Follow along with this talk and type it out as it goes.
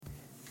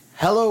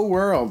Hello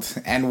world,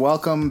 and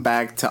welcome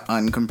back to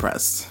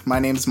Uncompressed. My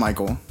name's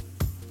Michael.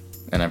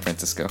 And I'm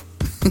Francisco.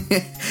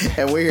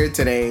 And we're here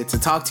today to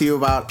talk to you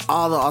about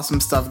all the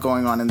awesome stuff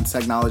going on in the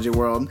technology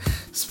world,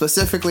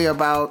 specifically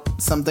about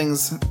some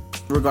things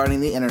regarding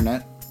the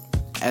internet,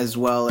 as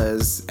well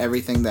as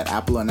everything that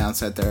Apple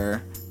announced at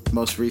their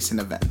most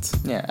recent event.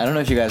 Yeah, I don't know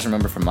if you guys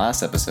remember from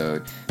last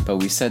episode, but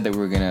we said that we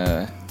were going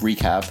to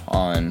recap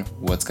on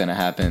what's going to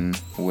happen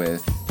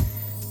with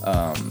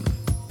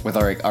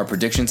our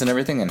predictions and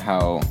everything, and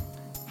how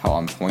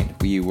on point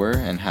we were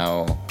and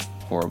how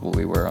horrible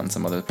we were on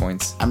some other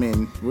points. I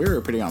mean, we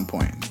were pretty on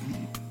point.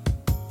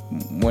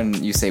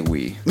 When you say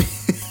we,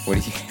 what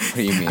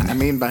do you mean? I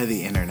mean by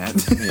the internet.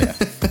 Yeah.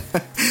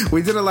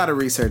 We did a lot of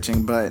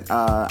researching, but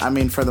I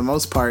mean, for the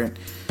most part,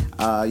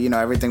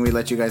 everything we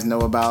let you guys know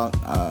about,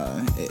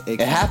 it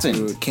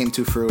happened. Came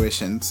to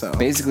fruition. So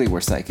basically, we're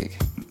psychic.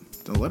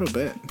 A little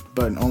bit,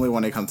 but only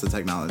when it comes to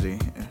technology.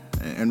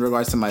 In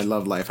regards to my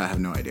love life, I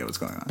have no idea what's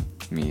going on.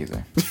 Me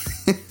either.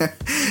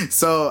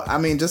 So, I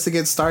mean, just to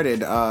get started,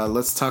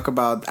 let's talk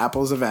about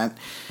Apple's event.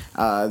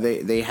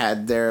 They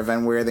had their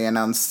event where they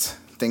announced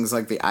things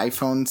like the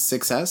iPhone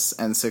 6S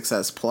and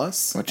 6S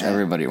Plus. Which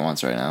everybody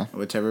wants right now.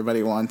 Which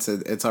everybody wants.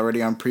 It's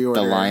already on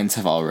pre-order. The lines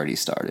have already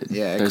started.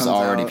 Yeah, there's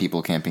already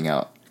people camping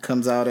out.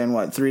 Comes out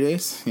in, 3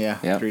 days? Yeah,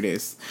 yep. 3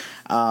 days.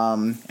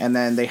 And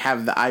then they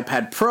have the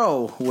iPad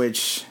Pro,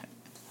 which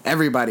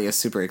everybody is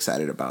super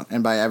excited about.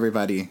 And by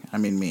everybody, I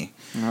mean me.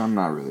 No, I'm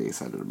not really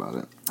excited about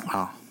it.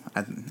 Oh,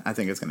 I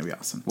think it's going to be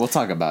awesome. We'll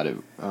talk about it,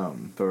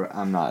 but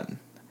I'm not.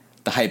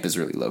 The hype is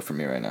really low for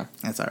me right now.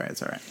 It's all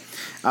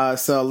right.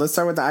 So let's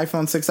start with the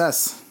iPhone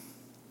 6S.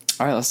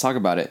 All right, let's talk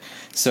about it.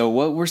 So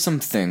what were some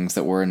things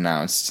that were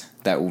announced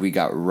that we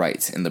got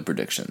right in the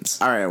predictions?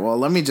 All right, well,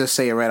 let me just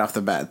say it right off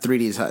the bat.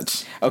 3D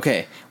Touch.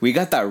 Okay, we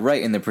got that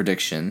right in the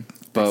prediction.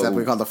 But except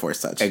we called it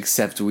Force Touch.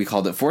 Except we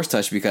called it Force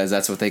Touch because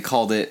that's what they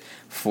called it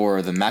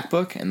for the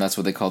MacBook, and that's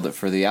what they called it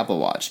for the Apple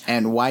Watch.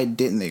 And why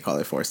didn't they call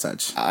it Force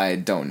Touch? I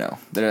don't know.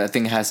 I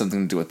think it has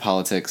something to do with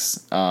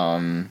politics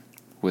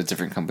with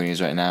different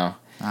companies right now.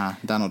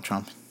 Donald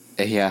Trump.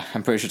 Yeah,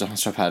 I'm pretty sure Donald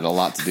Trump had a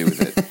lot to do with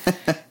it.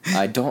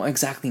 I don't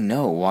exactly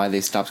know why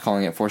they stopped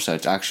calling it Force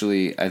Touch.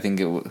 Actually, I think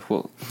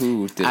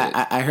who did it?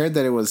 I heard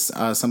that it was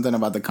something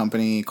about the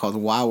company called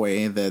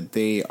Huawei, that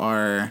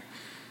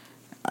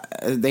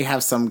they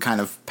have some kind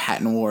of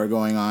patent war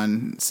going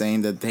on,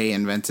 saying that they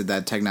invented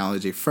that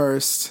technology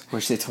first.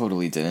 Which they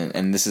totally didn't.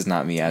 And this is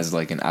not me as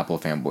like an Apple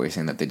fanboy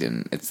saying that they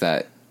didn't. It's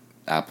that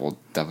Apple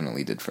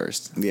definitely did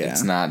first. Yeah.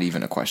 It's not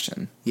even a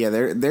question. Yeah,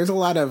 there's a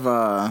lot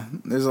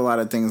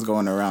of things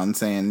going around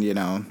saying,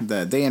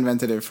 that they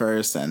invented it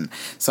first, and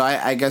so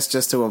I guess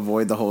just to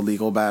avoid the whole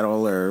legal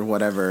battle or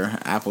whatever,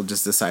 Apple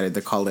just decided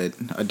to call it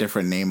a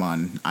different name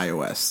on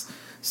iOS.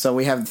 So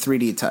we have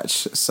 3D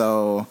Touch.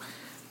 So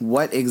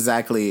what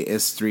exactly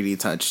is 3D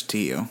Touch to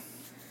you?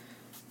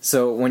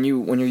 So when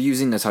you're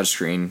using a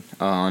touchscreen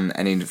on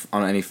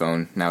any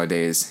phone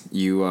nowadays,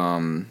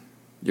 you're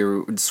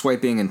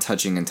swiping and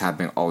touching and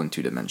tapping all in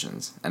 2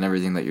 dimensions, and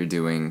everything that you're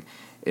doing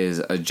is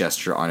a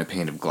gesture on a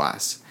pane of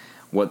glass.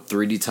 What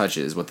 3D Touch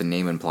is, what the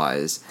name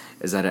implies,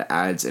 is that it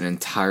adds an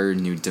entire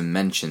new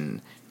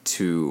dimension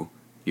to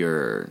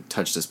your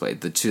touch display,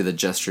 to the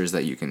gestures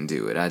that you can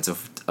do. It adds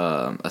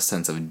a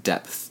sense of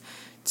depth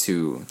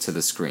to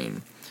the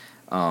screen.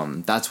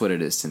 That's what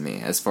it is to me.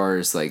 As far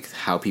as like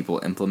how people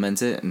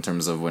implement it in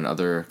terms of when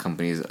other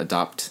companies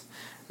adopt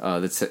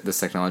this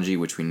technology,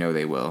 which we know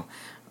they will,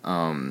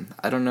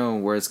 I don't know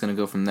where it's going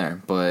to go from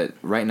there. But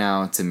right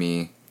now, to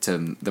me,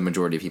 to the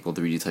majority of people,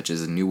 3D Touch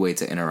is a new way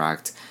to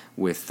interact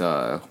with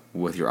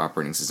your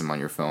operating system on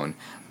your phone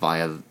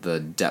via the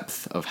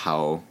depth of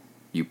how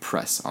you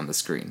press on the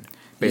screen.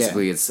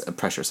 Basically, yeah. It's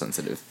pressure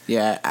sensitive.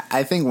 Yeah,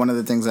 I think one of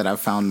the things that I've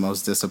found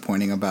most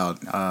disappointing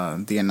about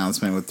the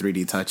announcement with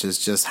 3D Touch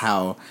is just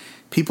how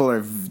people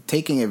are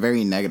taking it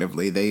very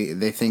negatively.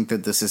 They think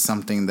that this is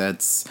something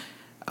that's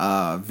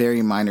a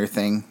very minor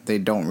thing. They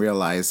don't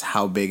realize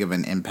how big of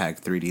an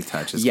impact 3D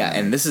Touch is. Yeah,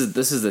 and this is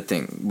the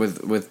thing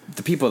with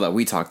the people that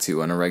we talk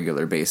to on a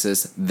regular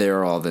basis.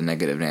 They're all the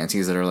negative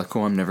Nancy's that are like,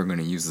 "Oh, I'm never going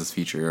to use this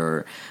feature,"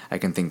 or I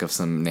can think of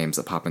some names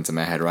that pop into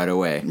my head right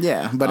away.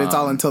 Yeah, but it's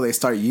all until they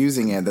start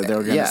using it that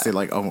they're going to say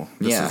like, "Oh,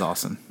 this is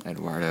awesome."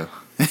 Eduardo.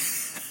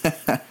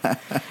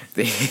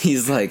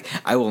 He's like,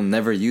 I will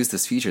never use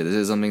this feature. This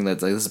is something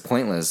that's like, this is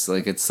pointless.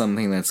 Like, it's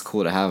something that's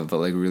cool to have, but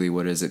like, really,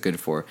 what is it good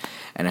for?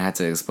 And I had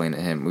to explain to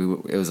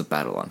him. It was a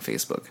battle on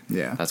Facebook.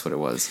 Yeah, that's what it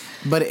was.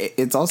 But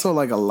it's also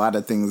like a lot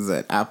of things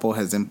that Apple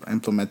has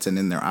implemented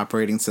in their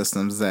operating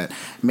systems that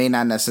may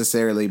not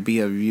necessarily be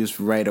of use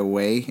right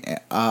away.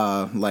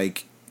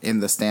 Like in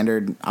the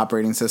standard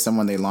operating system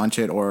when they launch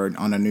it or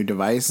on a new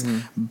device.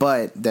 Mm-hmm.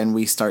 But then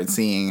we start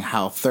seeing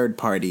how third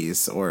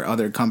parties or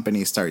other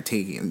companies start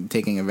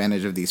taking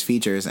advantage of these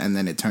features, and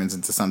then it turns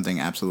into something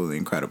absolutely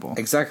incredible.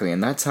 Exactly,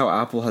 and that's how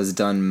Apple has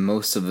done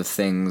most of the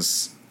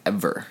things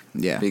ever.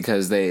 Yeah.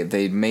 Because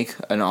they make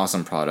an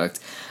awesome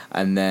product,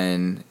 and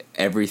then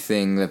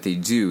everything that they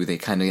do, they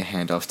kind of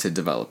hand off to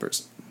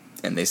developers.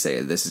 And they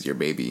say, this is your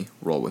baby,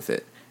 roll with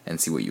it. and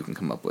see what you can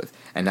come up with.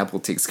 And Apple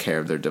takes care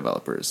of their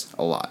developers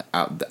a lot.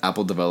 The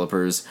Apple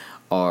developers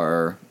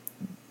are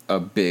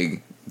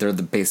they are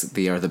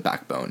the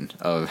backbone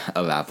of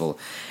Apple.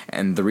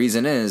 And the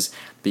reason is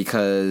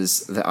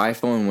because the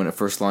iPhone, when it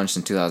first launched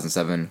in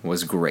 2007,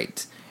 was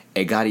great.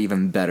 It got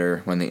even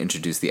better when they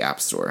introduced the App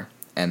Store,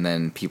 and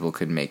then people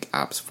could make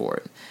apps for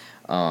it.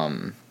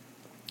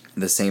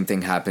 The same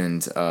thing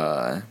happened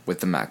with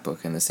the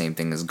MacBook, and the same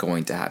thing is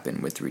going to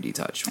happen with 3D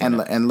Touch.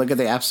 And look at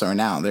the App Store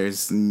now.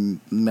 There's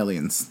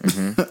millions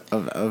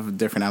of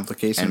different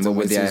applications. And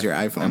what would your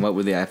iPhone? And what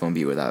would the iPhone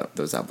be without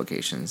those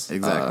applications?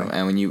 Exactly.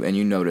 And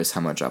you notice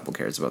how much Apple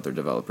cares about their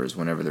developers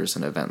whenever there's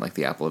an event like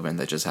the Apple event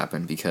that just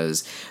happened,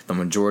 because the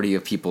majority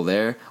of people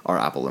there are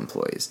Apple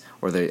employees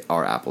or they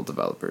are Apple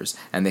developers,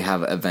 and they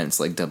have events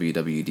like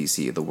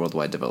WWDC, the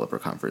Worldwide Developer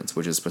Conference,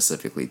 which is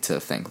specifically to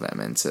thank them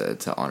and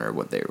to honor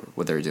what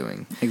they're doing.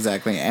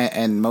 Exactly.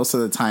 And most of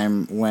the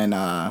time when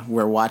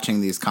we're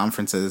watching these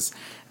conferences,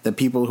 the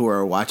people who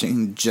are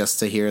watching just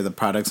to hear the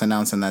products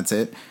announced and that's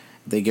it,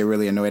 they get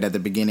really annoyed at the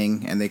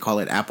beginning, and they call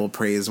it Apple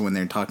praise when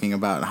they're talking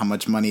about how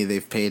much money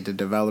they've paid to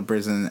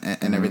developers and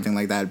everything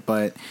like that.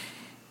 But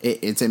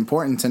it's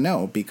important to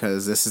know,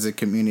 because this is a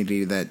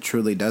community that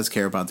truly does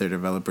care about their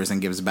developers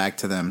and gives back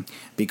to them,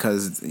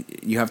 because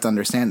you have to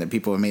understand that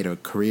people have made a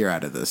career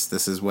out of this.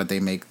 This is what they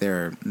make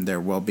their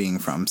well-being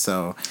from.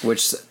 So,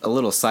 which, a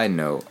little side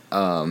note,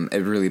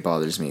 it really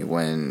bothers me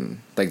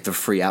when, like, the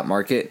free app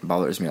market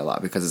bothers me a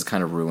lot, because it's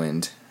kind of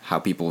ruined how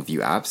people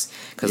view apps,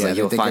 because like,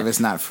 you'll think if it's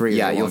not free,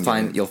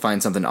 you'll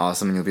find something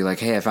awesome, and you'll be like,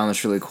 hey, I found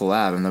this really cool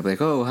app, and they'll be like,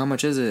 oh, how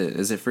much is it?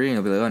 Is it free? And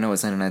you'll be like, oh no,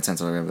 it's 99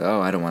 cents. And they'll be like,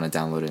 oh, I don't want to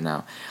download it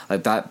now.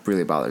 Like, that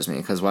really bothers me,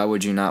 because why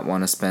would you not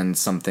want to spend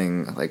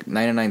something like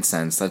 99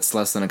 cents? That's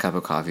less than a cup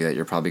of coffee that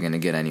you're probably going to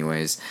get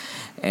anyways,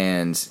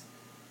 and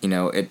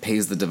it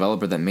pays the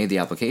developer that made the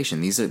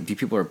application. These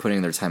people are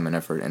putting their time and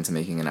effort into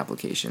making an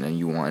application, and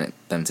you want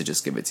them to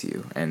just give it to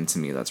you. And to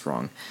me, that's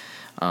wrong.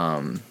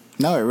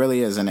 No, it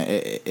really is, and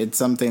it's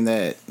something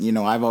that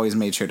I've always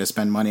made sure to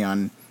spend money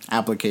on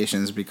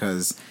applications,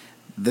 because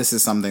this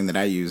is something that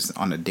I use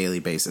on a daily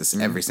basis,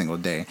 every single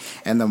day.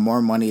 And the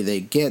more money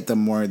they get, the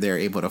more they're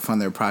able to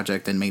fund their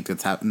project and make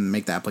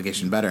the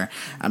application better.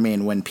 I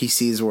mean, when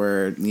PCs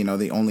were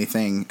the only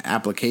thing,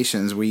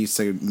 applications, we used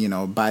to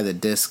buy the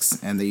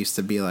discs, and they used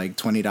to be like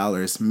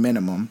 $20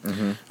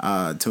 minimum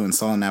to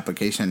install an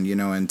application.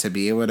 And to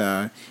be able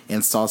to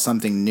install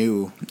something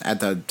new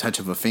at the touch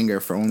of a finger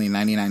for only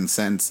 99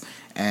 cents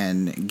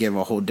and give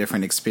a whole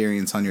different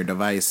experience on your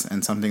device,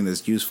 and something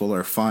that's useful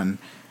or fun.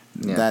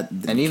 Yeah.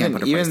 And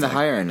even the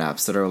higher end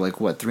apps that are like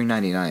what,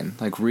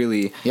 $3.99, like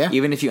really,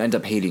 even if you end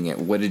up hating it,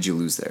 what did you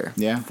lose there?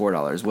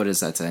 $4. What is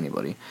that to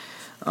anybody?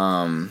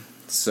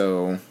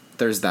 So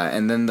there's that.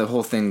 And then the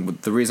whole thing,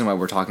 the reason why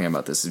we're talking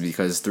about this is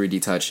because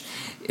 3D Touch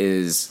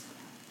is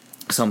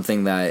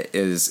something that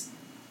is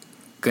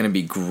going to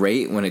be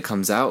great when it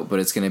comes out, but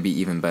it's going to be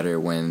even better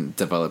when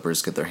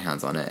developers get their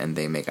hands on it and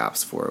they make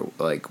apps for it.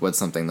 Like, what's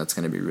something that's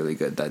going to be really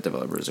good that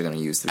developers are going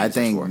to use 3D Touch for? I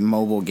think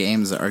mobile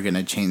games are going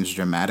to change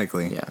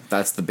dramatically. Yeah,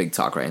 that's the big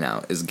talk right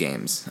now, is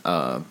games.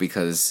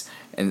 Because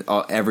in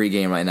every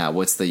game right now,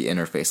 what's the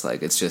interface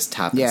like? It's just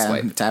tap and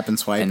swipe. Tap and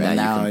swipe. And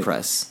now you can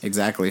press.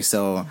 Exactly.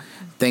 So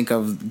think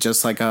of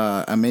just like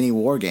a mini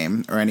war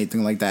game or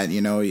anything like that.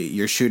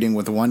 You're shooting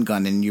with one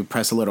gun and you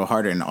press a little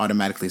harder and it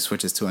automatically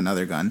switches to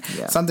another gun.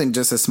 Yeah. Something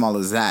just as small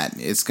as that.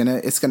 It's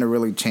gonna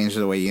really change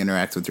the way you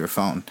interact with your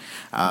phone.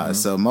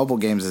 So mobile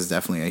games is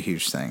definitely a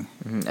huge thing.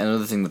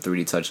 Another thing that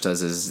 3D Touch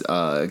does is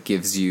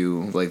gives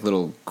you like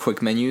little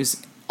quick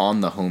menus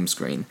on the home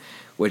screen,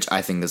 which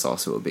I think is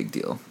also a big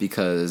deal,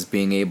 because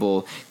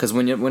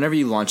whenever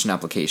you launch an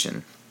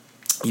application,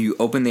 you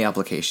open the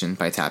application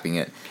by tapping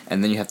it,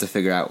 and then you have to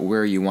figure out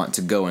where you want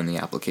to go in the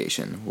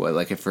application. Well,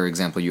 like if, for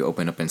example, you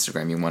open up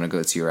Instagram, you want to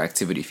go to your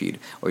activity feed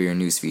or your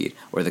news feed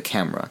or the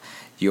camera.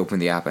 You open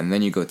the app, and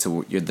then you go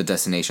to the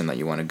destination that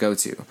you want to go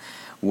to.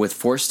 With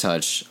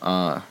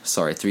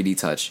 3D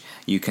Touch,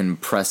 you can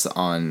press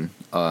on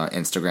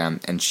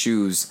Instagram and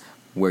choose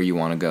where you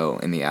want to go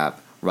in the app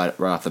right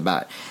off the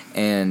bat.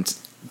 And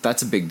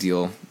that's a big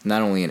deal,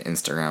 not only in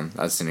Instagram,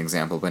 that's an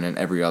example, but in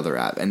every other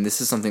app. And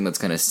this is something that's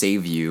going to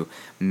save you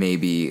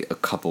maybe a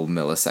couple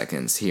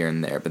milliseconds here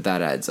and there, but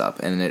that adds up.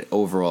 And it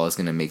overall is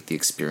going to make the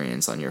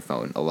experience on your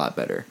phone a lot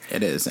better.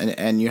 It is.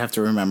 And you have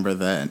to remember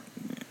that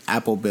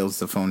Apple builds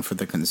the phone for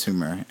the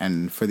consumer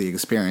and for the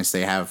experience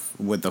they have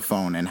with the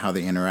phone and how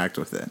they interact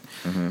with it.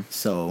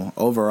 So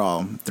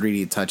overall,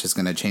 3D Touch is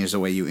going to change the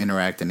way you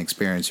interact and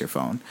experience your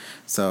phone.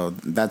 So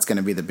that's going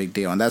to be the big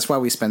deal. And that's why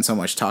we spend so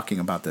much talking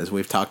about this.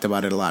 We've talked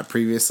about it a lot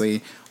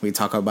previously. We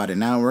talk about it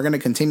now. We're going to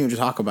continue to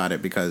talk about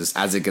it because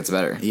as it gets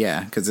better.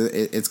 Yeah, because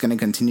it's going to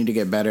continue to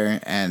get better,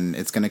 and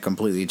it's going to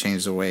completely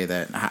change the way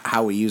that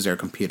how we use our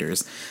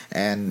computers.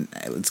 And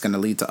it's going to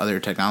lead to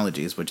other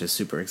technologies, which is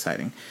super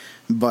exciting.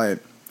 But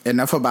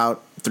enough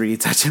about 3D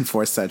Touch and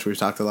Force Touch. We've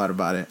talked a lot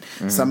about it.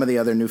 Some of the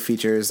other new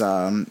features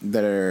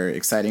that are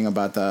exciting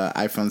about the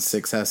iPhone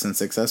 6s and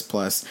 6s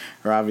Plus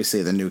are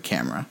obviously the new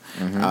camera.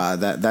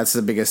 That's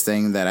the biggest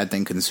thing that I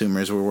think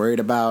consumers were worried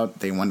about.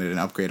 They wanted an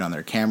upgrade on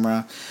their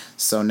camera.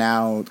 So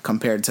now,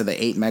 compared to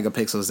the 8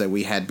 megapixels that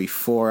we had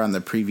before on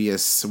the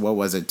previous,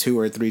 2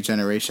 or 3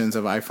 generations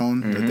of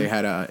iPhone, that they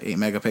had a 8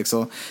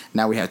 megapixel,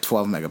 now we have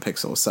 12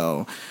 megapixels.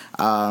 So,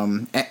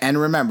 and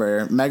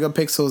remember,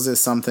 megapixels is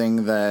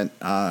something that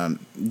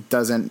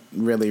doesn't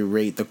really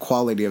rate the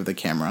quality of the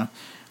camera.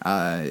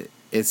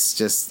 It's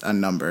just a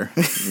number.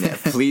 Yeah,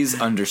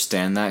 please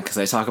understand that, because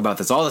I talk about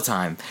this all the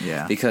time.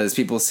 Yeah. Because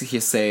people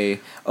say,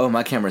 oh,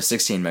 my camera is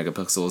 16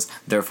 megapixels,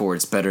 therefore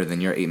it's better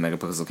than your 8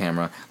 megapixel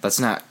camera. That's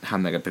not how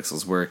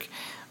megapixels work.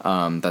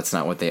 That's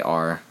not what they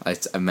are.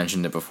 I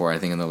mentioned it before, I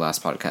think in the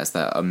last podcast,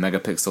 that a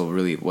megapixel,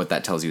 really what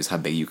that tells you is how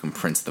big you can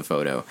print the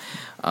photo.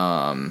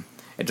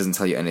 It doesn't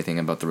tell you anything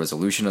about the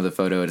resolution of the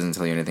photo. It doesn't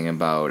tell you anything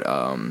about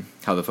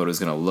how the photo is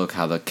going to look,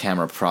 how the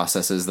camera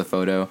processes the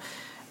photo,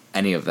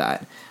 any of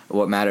that.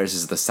 What matters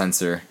is the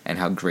sensor and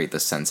how great the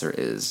sensor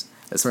is.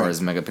 As far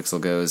as megapixel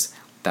goes,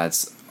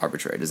 that's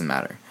arbitrary. It doesn't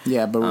matter.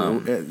 Yeah,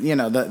 but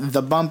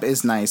the bump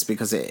is nice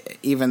because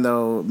even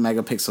though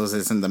megapixels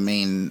isn't the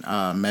main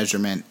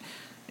measurement,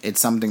 it's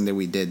something that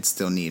we did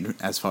still need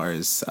as far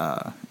as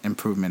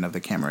improvement of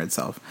the camera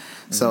itself.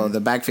 So the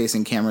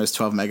back-facing camera is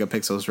 12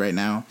 megapixels right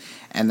now,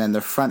 and then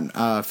the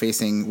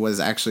front-facing was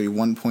actually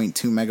 1.2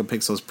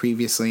 megapixels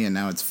previously, and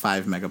now it's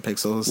 5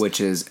 megapixels. Which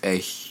is a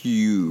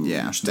huge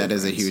difference. That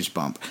is a huge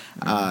bump.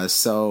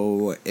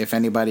 So if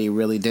anybody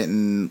really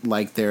didn't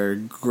like their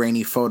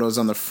grainy photos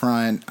on the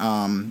front,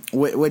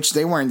 which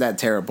they weren't that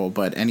terrible,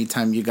 but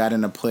anytime you got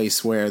in a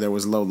place where there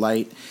was low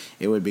light,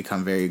 it would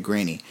become very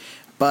grainy.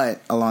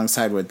 But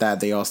alongside with that,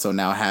 they also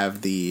now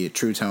have the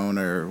True Tone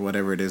or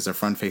whatever it is, a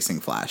front-facing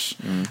flash.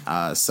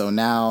 So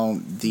now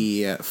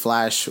the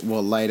flash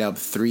will light up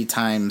 3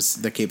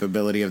 times the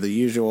capability of the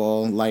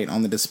usual light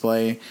on the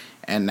display,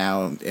 and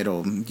now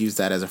it'll use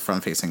that as a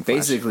front-facing flash.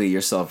 Basically,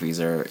 your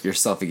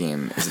selfie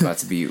game is about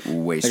to be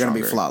way They're stronger.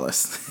 going to be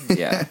flawless.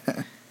 Yeah.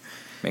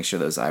 Make sure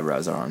those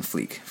eyebrows are on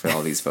fleek for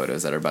all these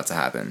photos that are about to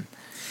happen.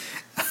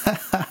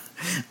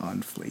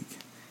 On fleek.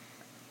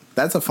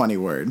 That's a funny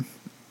word.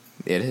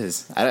 It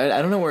is. I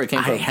don't know where it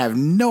came from. I have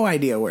no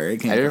idea where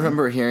it came from. I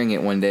remember hearing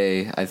it one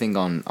day, I think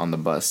on the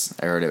bus.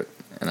 I heard it,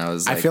 and I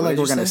was like, I feel like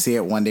we're going to see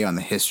it one day on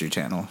the History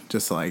Channel.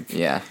 Just like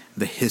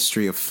the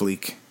history of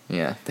fleek.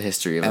 Yeah, the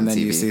history of and then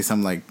TV. you see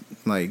some like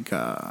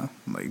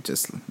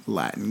just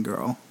Latin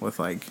girl with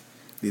like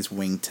these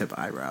wingtip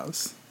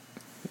eyebrows.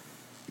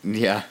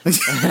 Yeah.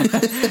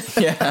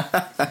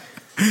 Yeah.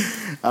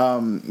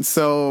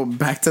 So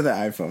back to the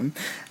iPhone.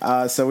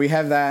 So we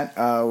have that.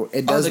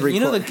 It does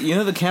record.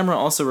 The camera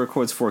also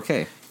records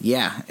 4K.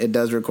 Yeah, it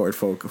does record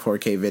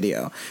 4K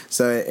video.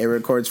 So it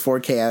records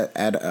 4K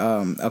at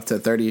up to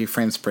 30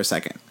 frames per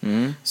second.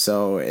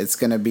 So it's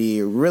going to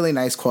be really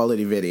nice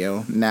quality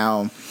video.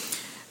 Now,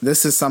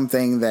 this is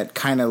something that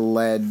kind of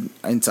led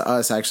into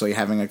us actually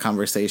having a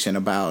conversation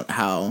about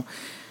how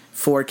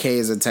 4K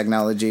is a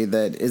technology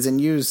that isn't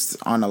used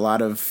on a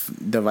lot of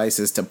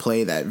devices to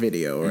play that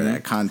video or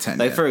that content.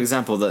 Like, for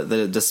example,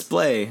 the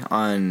display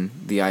on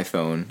the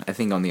iPhone, I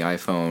think on the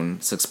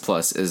iPhone 6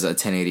 Plus, is a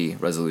 1080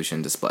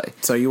 resolution display.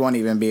 So you won't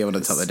even be able to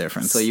tell the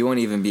difference. So you won't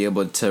even be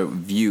able to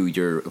view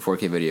your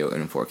 4K video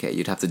in 4K.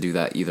 You'd have to do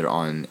that either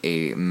on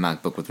a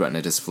MacBook with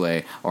Retina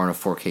display or on a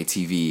 4K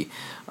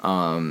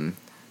TV.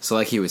 So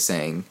like he was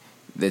saying,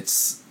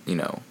 it's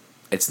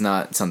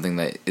not something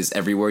that is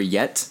everywhere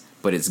yet,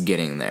 but it's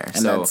getting there.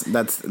 And so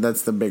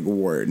that's the big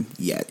word,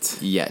 yet.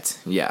 Yet,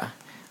 yeah.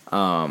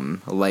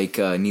 Like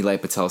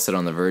Nilay Patel said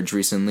on The Verge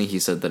recently, he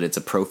said that it's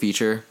a pro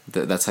feature.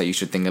 That's how you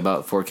should think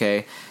about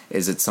 4K.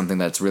 Is it something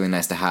that's really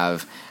nice to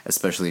have,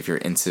 especially if you're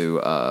into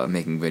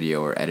making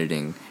video or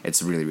editing.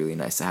 It's really, really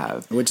nice to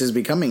have. Which is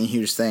becoming a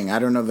huge thing. I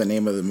don't know the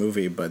name of the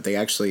movie, but they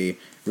actually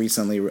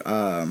recently,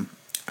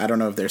 I don't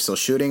know if they're still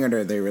shooting it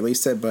or they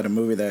released it, but a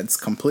movie that's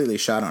completely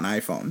shot on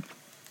iPhone.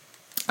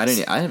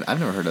 I've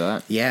never heard of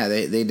that. Yeah,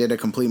 they did a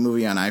complete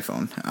movie on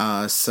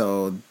iPhone.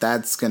 So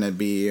that's going to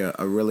be a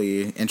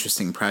really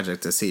interesting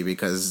project to see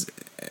because,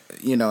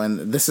 and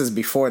this is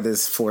before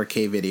this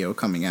 4K video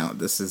coming out.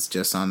 This is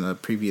just on the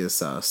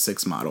previous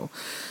 6 model.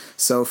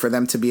 So for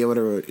them to be able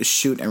to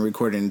shoot and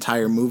record an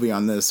entire movie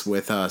on this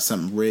with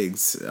some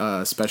rigs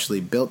especially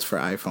built for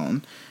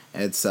iPhone,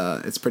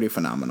 it's pretty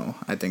phenomenal.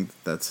 I think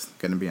that's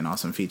going to be an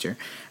awesome feature.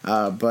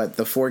 But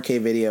the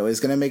 4K video is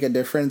going to make a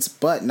difference,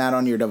 but not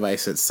on your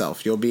device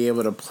itself. You'll be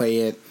able to play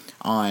it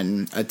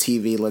on a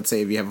TV. Let's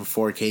say if you have a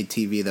 4K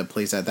TV that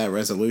plays at that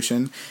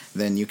resolution,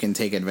 then you can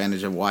take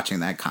advantage of watching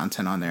that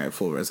content on there at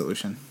full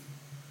resolution.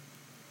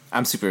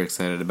 I'm super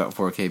excited about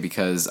 4K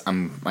because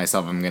I'm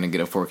going to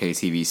get a 4K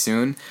TV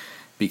soon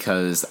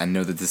because I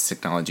know that this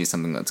technology is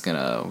something that's going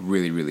to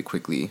really, really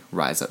quickly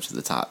rise up to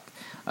the top.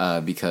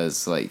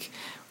 Because,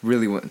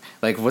 really,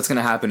 what's going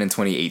to happen in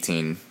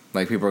 2018?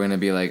 Like, people are going to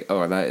be like,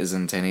 oh, that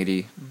isn't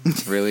 1080?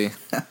 Really?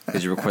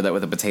 Did you record that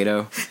with a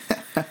potato?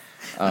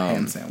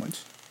 ham sandwich.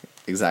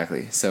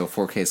 Exactly. So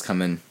 4K is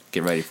coming.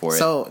 Get ready for it.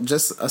 So,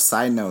 just a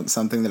side note,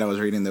 something that I was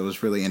reading that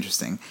was really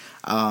interesting.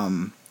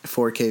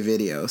 4K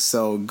video.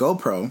 So,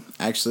 GoPro,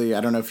 actually,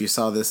 I don't know if you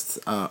saw this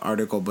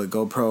article, but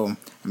GoPro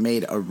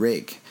made a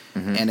rig.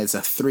 And it's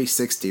a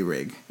 360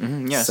 rig.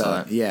 Yeah, so, I saw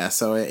that. Yeah,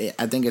 so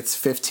I think it's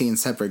 15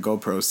 separate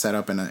GoPros set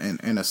up in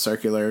a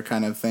circular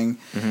kind of thing,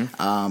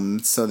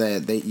 so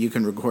that you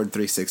can record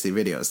 360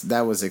 videos.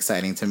 That was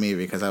exciting to me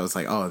because I was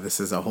like, oh,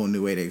 this is a whole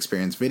new way to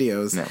experience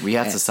videos. No, we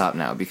have to stop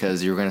now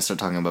because you're going to start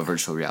talking about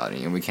virtual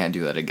reality, and we can't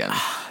do that again.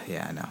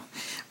 Yeah, I know.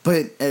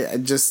 But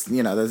just,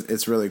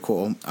 it's really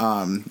cool.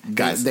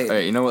 Guys, all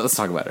right, you know what? Let's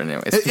talk about it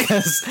anyways.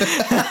 Because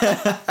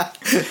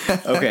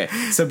okay,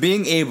 so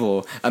being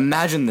able,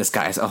 imagine this,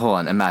 guys. Oh, hold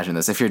on, imagine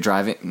this. If you're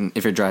driving,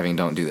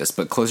 don't do this.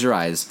 But close your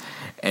eyes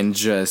and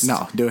just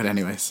do it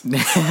anyways.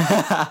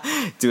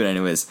 Do it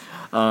anyways.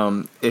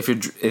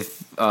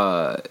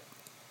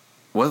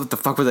 What the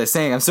fuck was I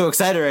saying? I'm so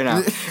excited right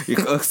now.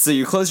 So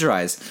you close your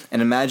eyes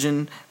and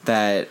imagine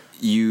that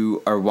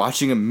you are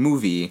watching a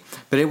movie,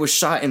 but it was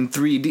shot in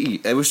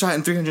 3D. It was shot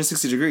in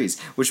 360 degrees,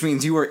 which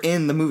means you are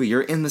in the movie.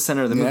 You're in the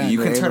center of the movie.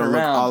 You can turn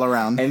around all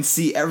around and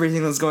see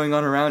everything that's going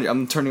on around you.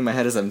 I'm turning my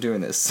head as I'm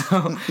doing this.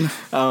 So,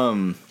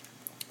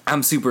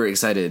 I'm super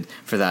excited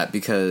for that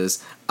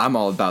because I'm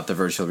all about the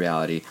virtual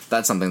reality.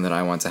 That's something that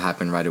I want to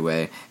happen right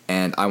away,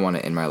 and I want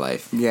it in my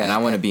life. Yeah, and I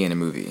want to be in a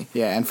movie.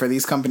 Yeah, and for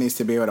these companies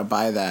to be able to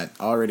buy that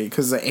already,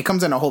 because it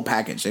comes in a whole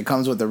package. It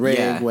comes with the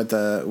rig, with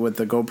the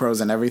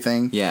GoPros and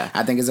everything. Yeah,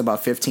 I think it's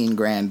about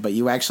 $15,000, but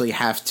you actually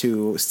have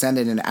to send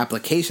in an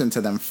application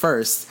to them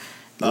first.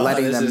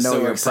 Letting them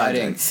know your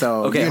project.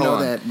 So okay,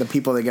 that the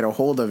people that get a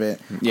hold of it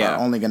are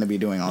only going to be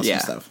doing awesome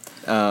stuff.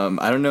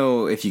 I don't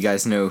know if you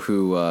guys know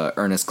who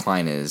Ernest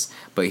Cline is,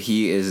 but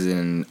he is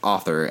an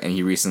author, and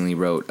he recently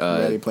wrote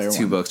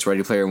two books,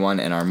 Ready Player One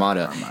and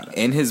Armada.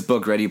 In his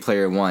book, Ready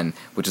Player One,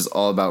 which is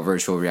all about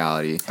virtual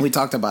reality. We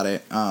talked about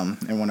it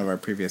in one of our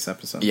previous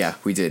episodes. Yeah,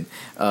 we did.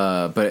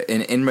 But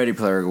in Ready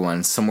Player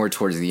One, somewhere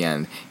towards the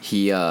end,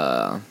 he...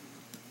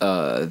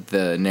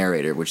 the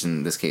narrator, which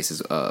in this case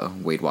is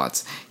Wade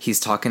Watts, he's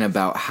talking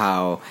about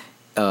how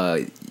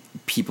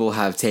people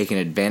have taken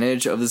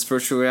advantage of this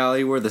virtual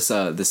reality, where this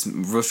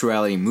virtual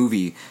reality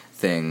movie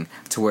thing,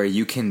 to where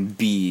you can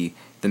be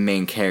the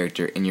main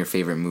character in your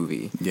favorite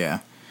movie. Yeah.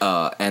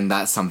 And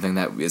that's something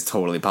that is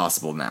totally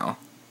possible now.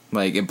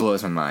 Like, it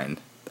blows my mind.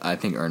 I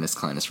think Ernest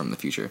Cline is from the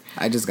future.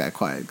 I just got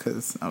quiet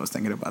because I was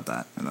thinking about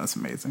that, and that's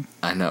amazing.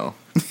 I know.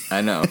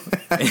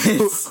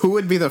 Who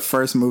would be the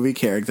first movie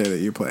character that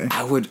you play?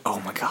 I would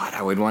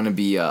want to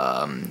be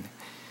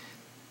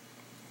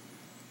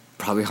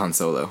probably Han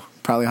Solo.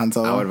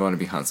 I would want to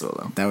be Han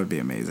Solo. That would be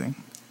amazing.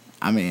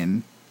 I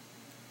mean,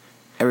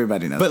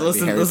 everybody knows. But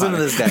listen to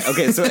this guy.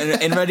 Okay, so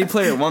in Ready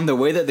Player One, the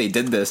way that they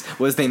did this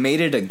was they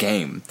made it a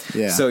game.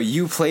 Yeah. So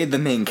you played the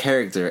main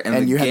character,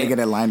 and you had to get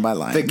it line by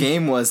line. The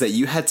game was that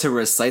you had to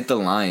recite the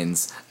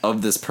lines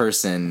of this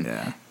person.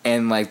 Yeah.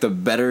 And like, the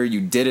better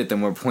you did it, the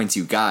more points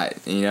you got,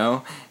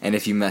 And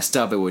if you messed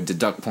up, it would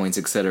deduct points,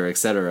 etc.,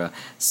 etc.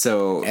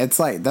 So that's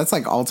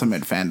like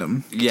ultimate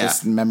fandom. Yeah,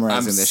 just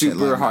memorizing this shit. I'm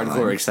super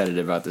hardcore excited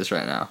about this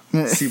right now.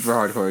 Super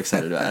hardcore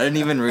excited about it. I didn't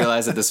even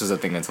realize that this was a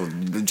thing until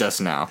just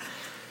now.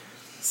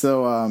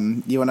 So,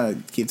 you want to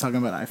keep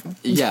talking about iPhone?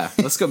 Yeah,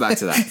 let's go back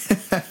to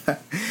that.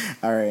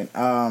 All right.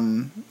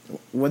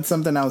 What's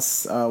something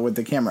else with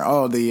the camera?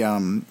 Oh,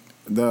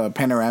 the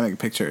panoramic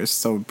pictures.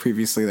 So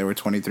previously there were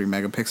 23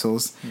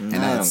 megapixels, and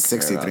now it's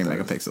 63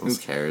 megapixels. Who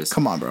cares?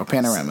 Come on, bro.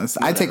 Panoramas.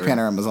 I take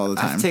panoramas all the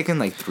time. I've taken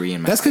like 3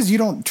 in my... That's because you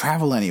don't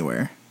travel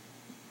anywhere.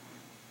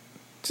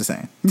 Just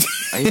saying.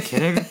 Are you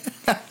kidding?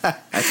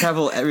 I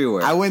travel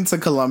everywhere. I went to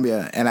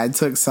Colombia, and I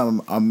took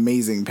some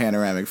amazing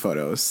panoramic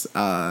photos.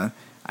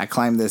 I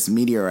climbed this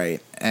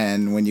meteorite,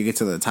 and when you get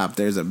to the top,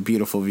 there's a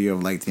beautiful view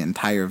of like the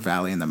entire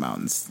valley and the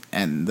mountains,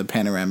 and the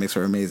panoramics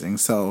were amazing.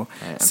 So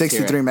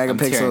 63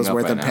 megapixels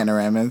worth of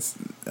panoramics,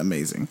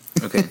 amazing.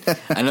 Okay.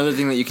 Another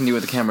thing that you can do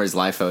with the camera is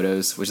live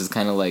photos, which is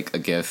kind of like a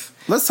GIF.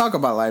 Let's talk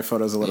about live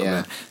photos a little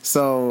bit.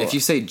 So if you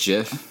say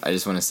GIF, I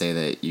just want to say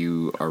that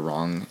you are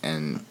wrong,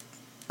 and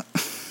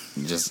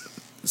just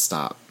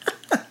stop.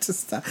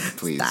 Just stop.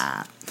 Please.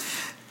 Stop.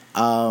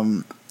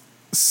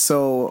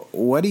 So,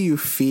 what do you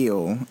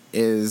feel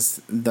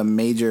is the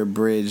major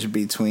bridge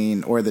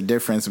between, or the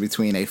difference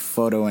between, a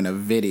photo and a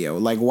video?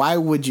 Like, why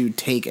would you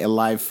take a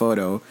live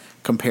photo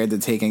compared to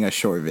taking a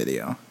short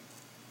video?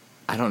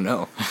 I don't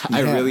know.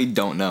 I really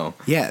don't know.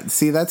 Yeah,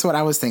 see, that's what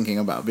I was thinking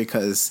about,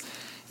 because,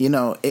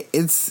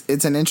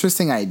 it's an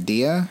interesting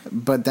idea,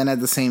 but then at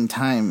the same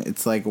time,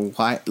 it's like,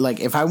 why? Like,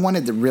 if I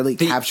wanted to really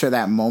capture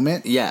that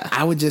moment,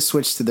 I would just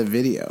switch to the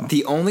video.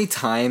 The only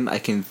time I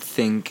can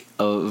think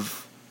of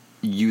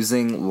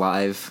using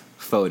live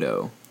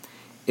photo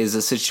is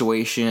a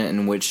situation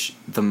in which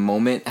the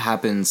moment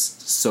happens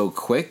so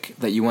quick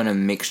that you want to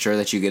make sure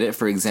that you get it.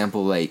 For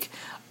example, like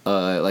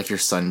your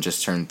son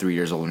just turned 3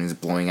 years old and he's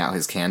blowing out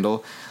his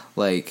candle.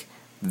 Like,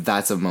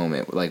 that's a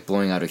moment. Like,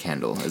 blowing out a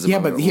candle is a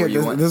moment. But here,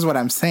 this is what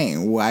I'm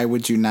saying. Why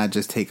would you not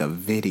just take a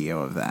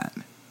video of that?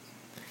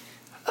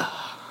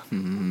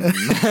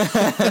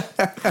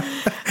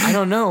 I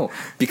don't know,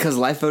 because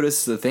live photos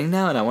is the thing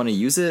now, and I want to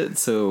use it.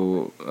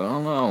 So I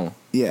don't know.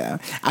 Yeah,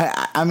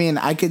 I mean,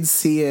 I could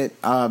see it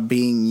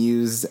being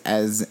used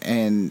as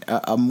in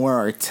a more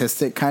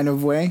artistic kind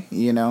of way,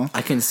 you know.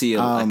 I can see it.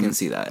 I can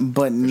see that,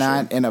 but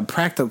not in a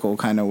practical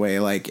kind of way.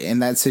 Like in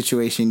that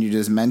situation you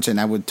just mentioned,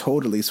 I would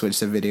totally switch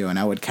to video and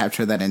I would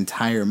capture that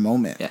entire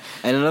moment. Yeah,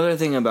 and another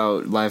thing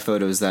about live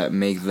photos that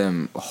make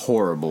them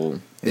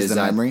horrible is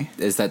that memory.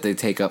 Is that they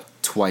take up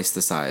twice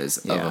the size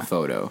of a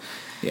photo.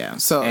 Yeah.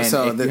 If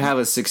you have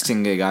a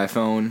 16 gig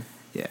iPhone,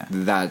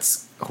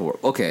 that's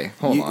horrible. Okay,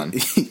 hold on.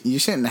 You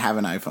shouldn't have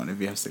an iPhone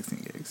if you have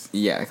 16 gigs.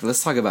 Yeah,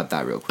 let's talk about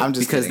that real quick. I'm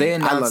just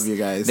kidding. I love you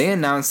guys. They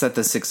announced that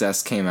the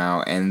 6S came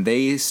out, and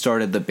they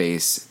started the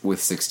base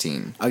with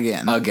 16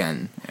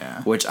 again.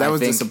 Yeah, which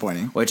was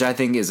disappointing. Which I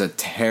think is a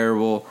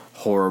terrible,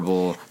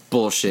 horrible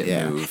bullshit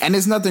move. And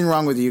there's nothing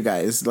wrong with you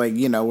guys. Like,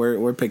 you know,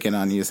 we're picking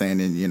on you saying,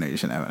 you know, you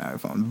shouldn't have an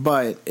iPhone.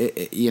 But,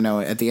 you know,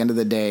 at the end of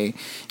the day,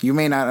 you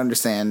may not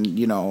understand,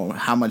 you know,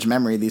 how much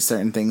memory these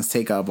certain things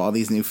take up, all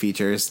these new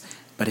features.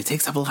 But it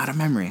takes up a lot of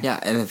memory. Yeah,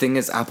 and the thing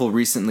is, Apple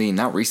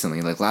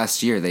like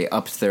last year, they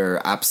upped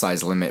their app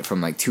size limit from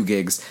like 2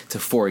 gigs to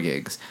 4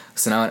 gigs.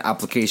 So now an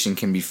application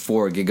can be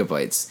 4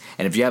 gigabytes.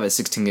 And if you have a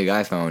 16 gig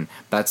iPhone,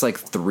 that's like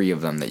 3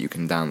 of them that you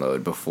can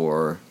download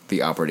before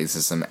the operating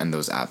system and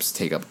those apps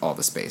take up all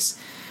the space.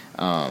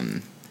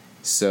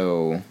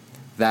 So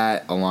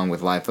that, along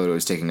with live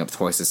photos taking up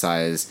twice the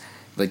size,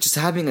 like, just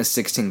having a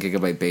 16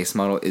 gigabyte base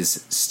model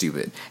is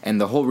stupid. And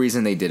the whole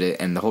reason they did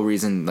it, and the whole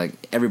reason, like,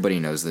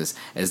 everybody knows this,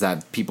 is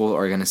that people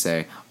are going to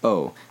say,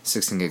 oh,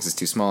 16 gigs is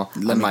too small.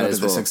 I might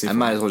as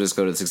well just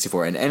go to the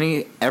 64. And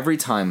every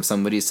time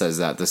somebody says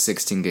that, the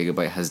 16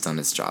 gigabyte has done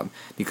its job,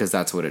 because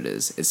that's what it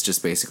is. It's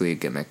just basically a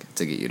gimmick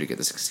to get you to get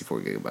the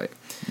 64 gigabyte.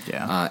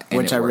 Yeah.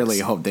 Which I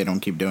really hope they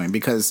don't keep doing,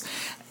 because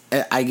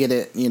I get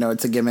it, you know,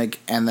 it's a gimmick,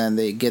 and then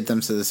they get them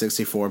to the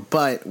 64.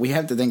 But we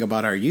have to think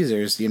about our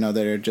users, you know,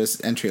 that are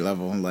just entry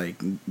level. Like,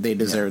 they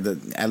deserve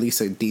at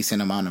least a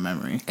decent amount of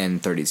memory.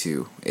 And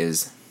 32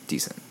 is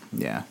decent.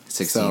 Yeah.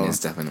 16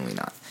 is definitely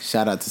not.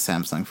 Shout out to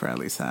Samsung for at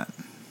least that.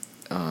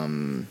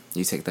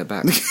 You take that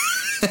back.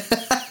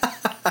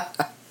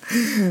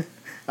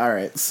 All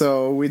right.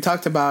 So we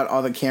talked about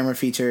all the camera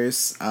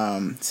features,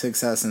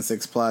 6S and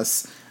 6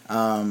 Plus.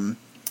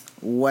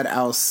 What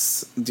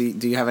else? Do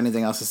you have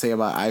anything else to say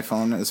about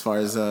iPhone as far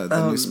as the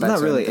new specs? Not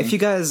really. If you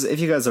guys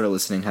are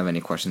listening, have any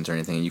questions or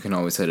anything, you can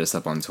always hit us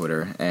up on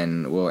Twitter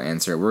and we'll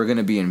answer. We're going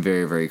to be in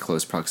very, very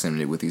close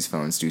proximity with these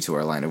phones due to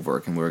our line of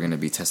work, and we're going to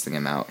be testing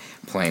them out,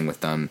 playing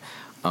with them.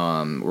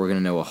 We're going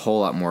to know a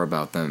whole lot more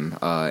about them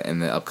in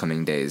the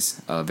upcoming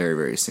days, very,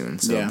 very soon.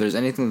 So if there's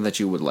anything that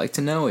you would like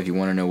to know, if you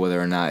want to know whether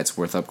or not it's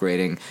worth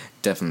upgrading,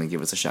 definitely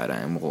give us a shout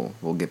out, and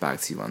we'll get back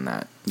to you on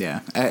that.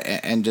 Yeah,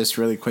 and just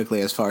really quickly,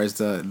 as far as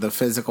the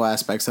physical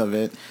aspects of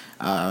it,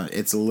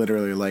 it's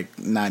literally like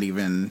not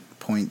even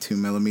 0.2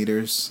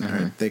 millimeters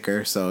or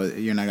thicker, so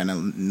you're not going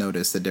to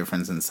notice the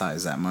difference in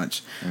size that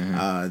much.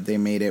 They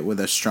made it with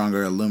a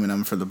stronger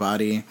aluminum for the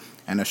body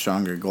and a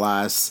stronger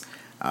glass.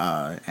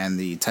 And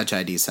the Touch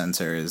ID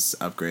sensor is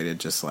upgraded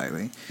just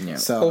slightly. Yeah.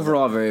 So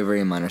overall, very,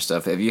 very minor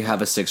stuff. If you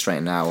have a 6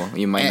 right now,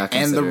 you might not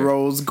consider... And the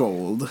rose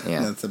gold.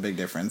 Yeah. That's a big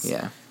difference.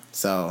 Yeah.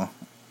 So,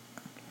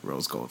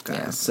 rose gold, guys.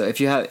 Yeah. So if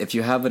you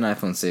have an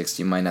iPhone 6,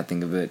 you might not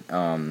think of it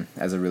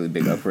as a really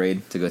big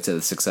upgrade to go to the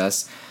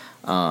 6S.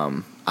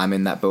 I'm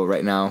in that boat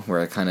right now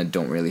where I kind of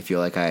don't really feel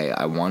like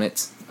I want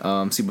it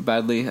super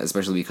badly,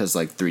 especially because,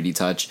 like, 3D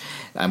Touch,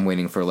 I'm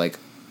waiting for, like,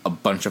 a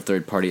bunch of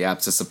third-party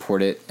apps to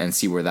support it and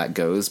see where that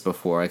goes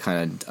before I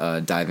kind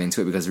of dive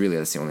into it, because really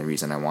that's the only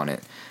reason I want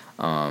it,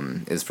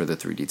 is for the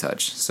 3D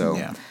Touch.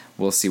 So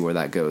we'll see where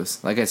that goes.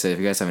 Like I said, if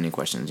you guys have any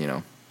questions, you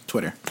know,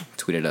 tweet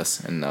at us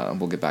and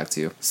we'll get back to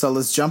you. So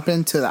let's jump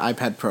into the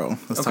iPad Pro.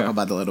 Let's talk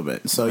about it a little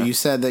bit. So you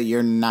said that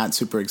you're not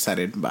super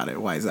excited about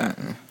it. Why is that?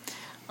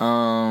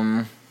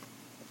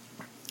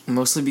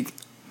 Mostly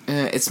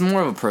it's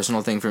more of a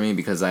personal thing for me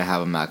because I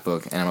have a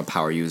MacBook and I'm a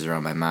power user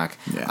on my Mac.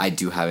 Yeah. I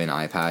do have an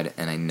iPad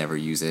and I never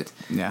use it.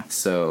 Yeah.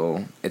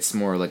 So it's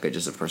more like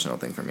just a personal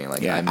thing for me.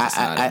 Like, I'm just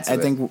not into I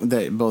think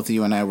that both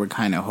you and I were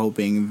kind of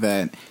hoping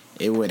that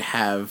it would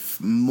have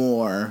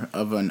more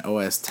of an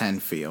OS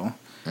X feel,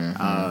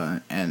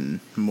 and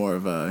more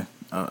of a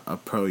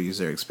pro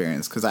user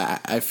experience, because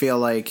I feel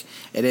like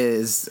it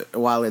is,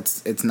 while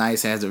it's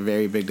nice, it has a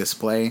very big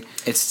display,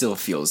 it still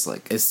feels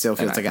like an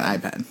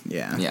iPad.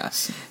 Yeah.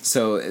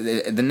 So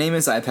the name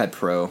is iPad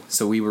Pro,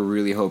 so we were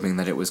really hoping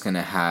that it was going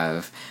to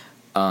have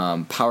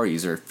power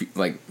user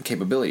like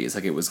capabilities,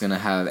 like it was going to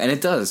have, and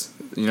it does,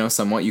 you know,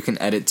 somewhat. You can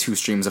edit 2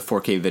 streams of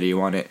 4K video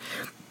on it.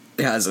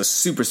 It has a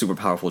super, super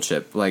powerful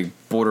chip, like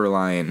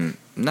borderline,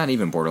 not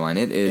even borderline,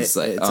 it is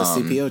it's a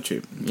CPO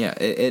chip. Yeah,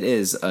 it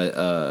is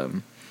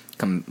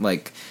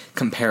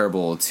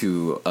comparable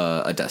to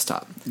a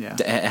desktop. Yeah,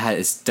 it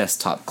has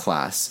desktop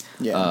class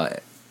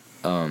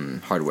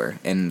hardware,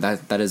 and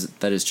that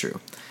is true.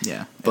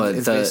 Yeah, but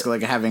it's basically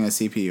like having a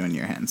CPU in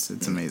your hands.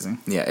 It's amazing.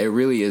 Yeah, it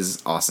really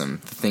is awesome.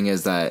 The thing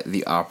is that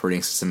the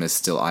operating system is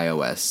still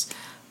iOS.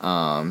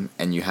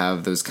 and you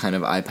have those kind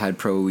of iPad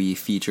Pro-y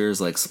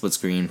features like split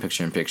screen,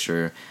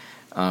 picture-in-picture,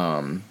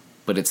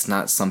 but it's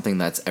not something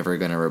that's ever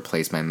going to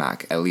replace my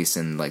Mac, at least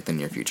in like the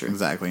near future.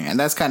 Exactly, and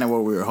that's kind of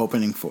what we were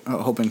hoping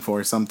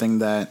for, something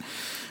that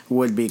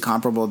would be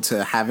comparable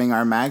to having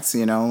our Macs,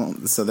 you know,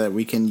 so that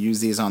we can use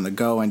these on the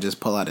go and just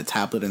pull out a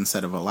tablet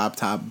instead of a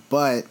laptop,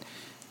 but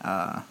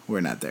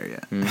we're not there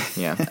yet.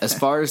 Yeah. As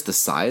far as the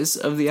size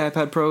of the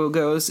iPad Pro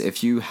goes,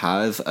 if you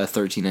have a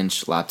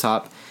 13-inch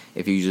laptop,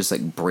 if you just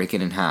like break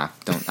it in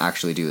half, don't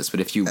actually do this, but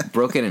if you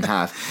broke it in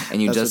half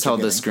and you just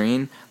held the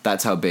screen,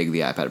 that's how big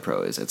the iPad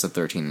Pro is. It's a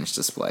 13-inch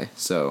display.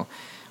 So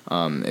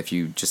if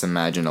you just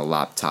imagine a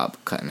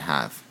laptop cut in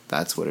half,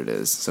 that's what it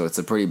is. So it's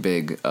a pretty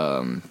big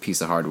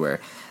piece of hardware.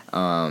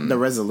 The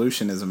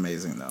resolution is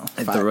amazing, though.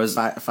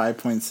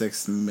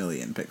 5.6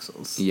 million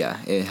pixels.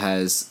 Yeah, it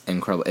has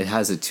incredible. It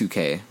has a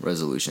 2K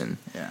resolution.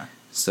 Yeah.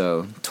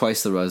 So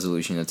twice the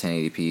resolution of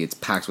 1080p. It's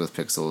packed with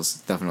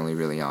pixels. Definitely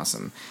really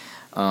awesome.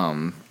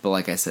 But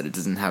like I said, it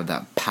doesn't have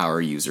that power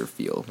user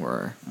feel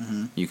where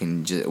you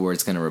can where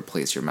it's going to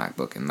replace your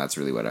MacBook, and that's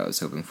really what I was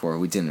hoping for.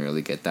 We didn't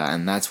really get that,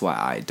 and that's why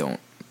I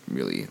don't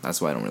really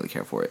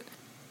care for it.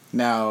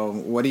 Now,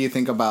 what do you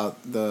think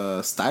about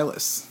the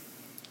stylus?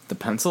 The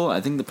pencil?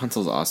 I think the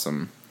pencil's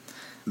awesome.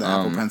 The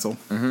Apple Pencil?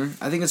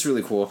 I think it's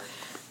really cool.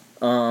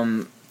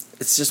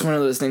 It's just one of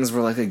those things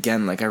where, like,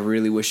 again, like, I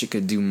really wish it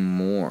could do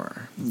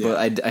more. Yeah.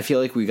 But I feel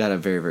like we got a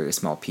very, very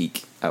small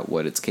peek at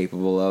what it's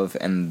capable of,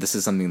 and this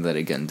is something that,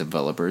 again,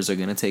 developers are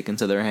going to take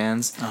into their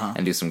hands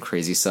and do some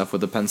crazy stuff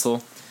with the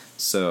pencil.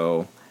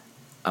 So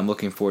I'm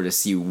looking forward to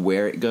see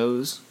where it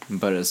goes,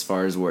 but as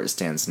far as where it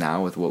stands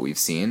now with what we've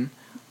seen,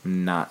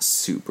 I'm not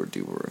super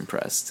duper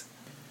impressed.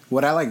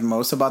 What I liked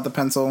most about the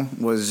pencil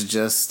was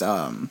just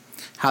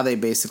how they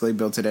basically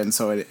built it in,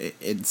 so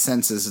it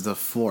senses the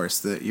force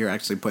that you're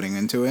actually putting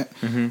into it,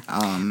 and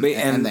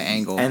the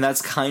angle. And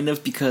that's kind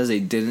of because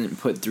they didn't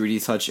put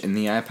 3D Touch in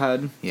the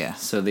iPad. Yeah.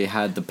 So they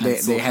had the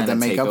pencil. They had to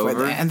make up for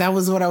it, and that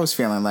was what I was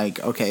feeling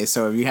like. Okay,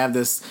 so if you have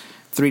this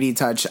 3D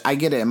Touch, I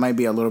get it. It might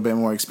be a little bit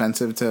more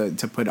expensive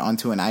to put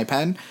onto an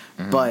iPad,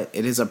 but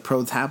it is a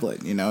Pro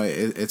tablet. You know,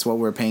 it's what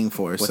we're paying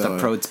for. With a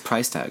Pro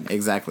price tag.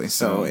 Exactly.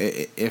 So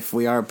if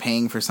we are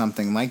paying for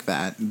something like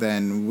that,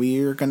 then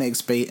we're going to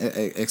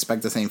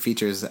expect the same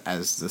features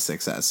as the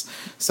 6S.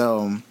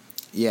 So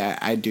yeah,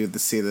 I do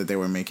see that they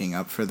were making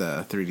up for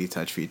the 3D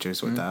Touch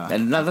features with that.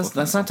 And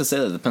that's not to say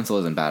that the pencil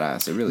isn't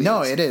badass. It really is.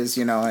 No, it is.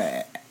 You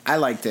know, I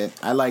liked it.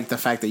 I liked the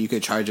fact that you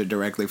could charge it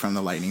directly from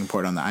the Lightning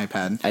port on the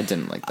iPad. I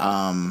didn't like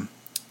that.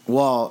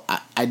 Well,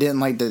 I didn't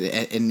like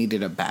that it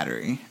needed a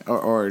battery,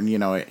 or you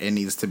know, it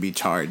needs to be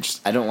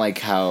charged. I don't like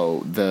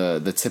how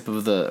the tip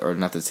of or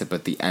not the tip,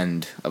 but the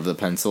end of the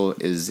pencil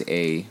is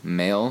a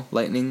male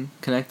Lightning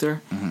connector,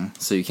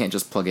 so you can't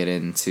just plug it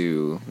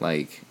into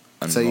like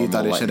a so you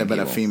thought it should have been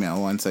cable. A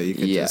female one, so you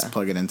could just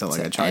plug it into like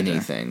a charger.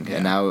 Anything,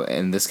 and now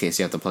in this case,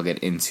 you have to plug it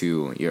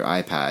into your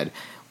iPad,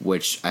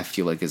 which I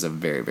feel like is a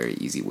very, very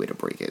easy way to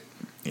break it.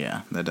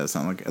 Yeah, that does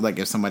sound like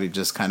if somebody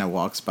just kind of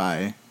walks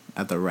by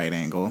at the right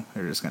angle,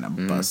 they're just gonna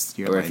bust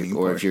your Lightning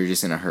port. Or if you're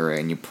just in a hurry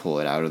and you pull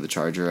it out of the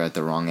charger at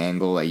the wrong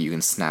angle, like you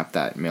can snap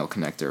that male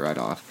connector right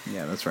off.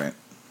 Yeah, that's right.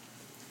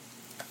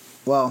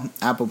 Well,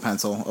 Apple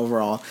Pencil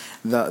overall.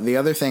 The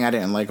other thing I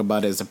didn't like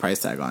about it is the price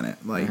tag on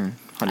it. Like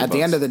at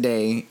the end of the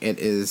day, it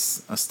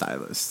is a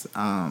stylus.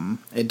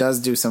 It does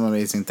do some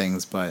amazing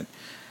things, but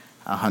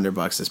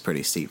 $100 is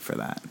pretty steep for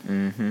that.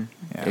 Yeah.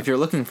 If you're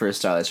looking for a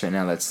stylus right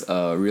now that's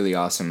really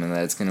awesome and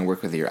that's going to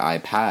work with your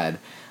iPad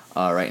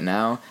right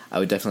now, I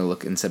would definitely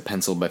look into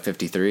Pencil by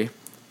 53.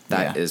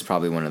 That is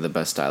probably one of the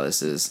best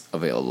styluses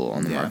available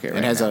on the market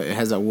right now. It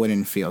has a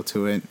wooden feel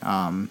to it,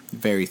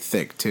 very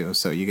thick too,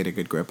 so you get a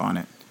good grip on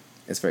it.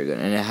 It's very good,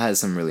 and it has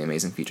some really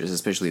amazing features,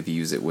 especially if you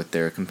use it with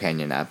their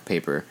companion app,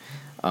 Paper.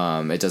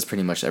 It does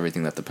pretty much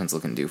everything that the Pencil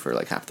can do for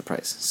like half the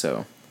price.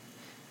 So,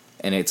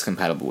 and it's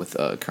compatible with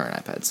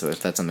current iPads. So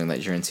if that's something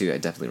that you're into, I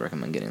definitely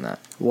recommend getting that.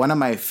 One of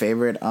my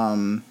favorite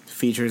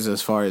features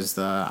as far as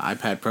the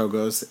iPad Pro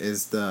goes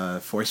is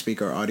the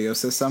 4-speaker audio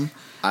system.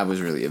 I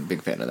was really a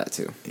big fan of that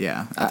too.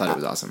 Yeah. I thought it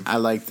was awesome. I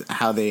liked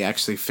how they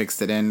actually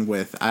fixed it in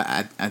with,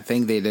 I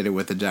think they did it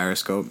with the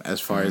gyroscope as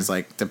far as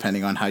like,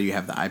 depending on how you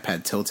have the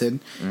iPad tilted,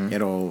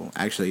 it'll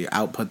actually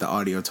output the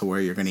audio to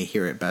where you're going to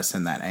hear it best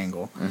in that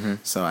angle.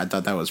 So I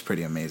thought that was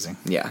pretty amazing.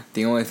 Yeah.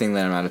 The only thing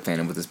that I'm not a fan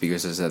of with the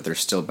speakers is that they're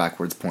still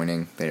backwards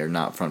pointing. They are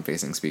not front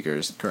facing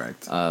speakers.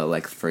 Correct.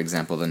 Like, for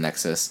example, the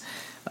Nexus.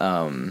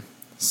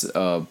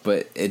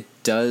 But it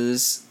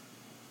does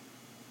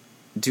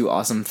do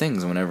awesome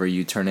things whenever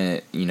you turn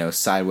it,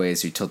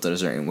 sideways, you tilt it a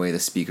certain way, the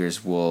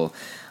speakers will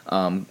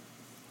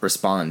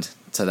respond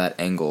to that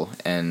angle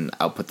and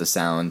output the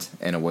sound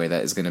in a way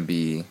that is going to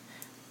be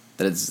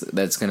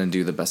that's going to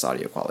do the best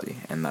audio quality,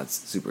 and that's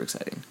super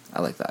exciting.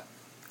 I like that.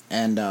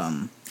 And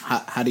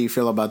how do you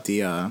feel about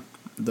the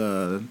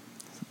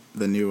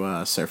the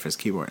new Surface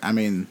keyboard. I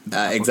mean,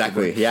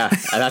 exactly. keyboard. Yeah,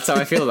 that's how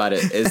I feel about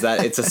it. Is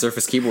that it's a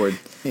Surface keyboard?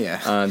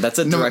 Yeah, that's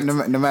a direct.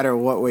 No matter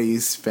what way you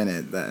spin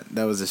it,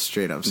 that was a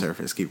straight up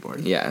Surface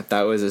keyboard. Yeah,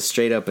 that was a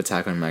straight up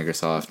attack on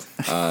Microsoft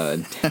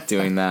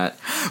doing that.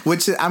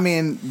 Which, I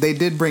mean, they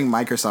did bring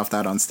Microsoft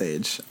out on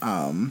stage,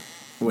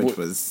 which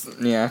was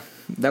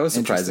that was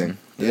surprising.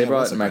 Yeah, they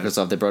brought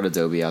Microsoft. They brought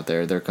Adobe out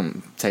there. They're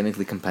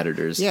technically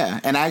competitors. Yeah,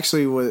 and I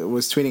actually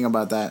was tweeting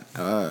about that.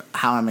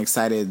 How I'm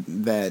excited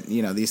that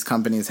these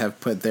companies have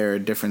put their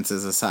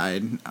differences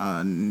aside,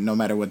 no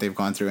matter what they've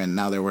gone through, and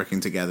now they're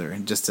working together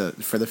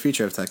for the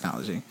future of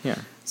technology. Yeah.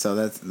 So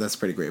that's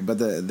pretty great. But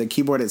the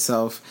keyboard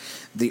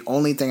itself, the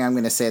only thing I'm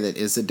going to say that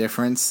is a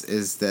difference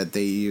is that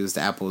they used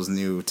Apple's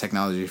new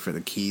technology for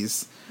the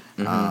keys.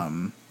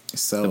 Mm-hmm.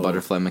 So the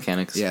butterfly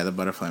mechanics. Yeah, the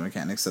butterfly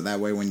mechanics. So that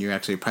way, when you're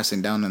actually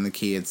pressing down on the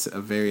key, it's a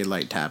very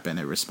light tap and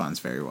it responds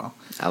very well.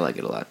 I like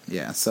it a lot.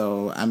 Yeah.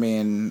 So I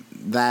mean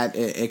that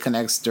it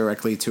connects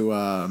directly to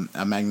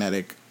a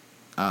magnetic,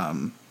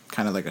 kind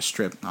of like a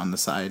strip on the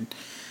side,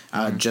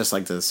 just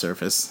like the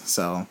Surface.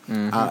 So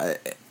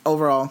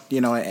overall,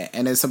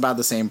 and it's about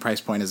the same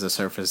price point as a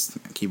Surface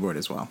keyboard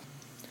as well.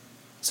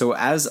 So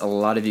as a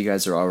lot of you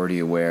guys are already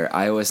aware,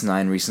 iOS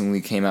 9 recently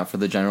came out for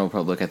the general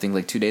public. I think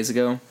like 2 days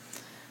ago.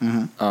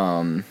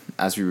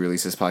 As we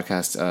release this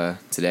podcast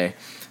today.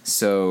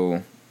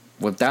 So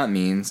what that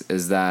means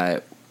is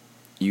that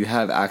you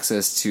have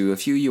access to a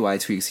few UI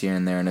tweaks here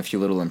and there and a few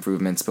little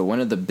improvements, but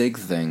one of the big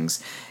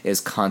things is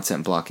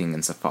content blocking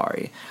in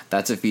Safari.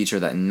 That's a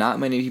feature that not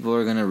many people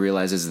are going to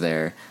realize is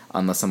there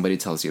unless somebody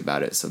tells you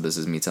about it. So this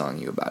is me telling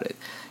you about it.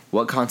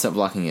 What content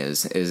blocking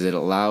is it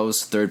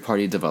allows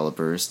third-party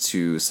developers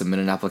to submit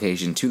an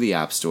application to the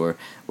App Store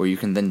where you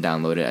can then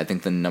download it. I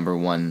think the number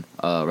one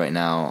right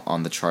now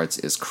on the charts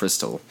is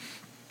Crystal.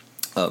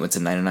 It's a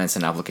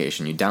 99-cent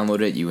application. You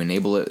download it, you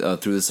enable it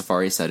through the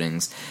Safari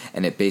settings,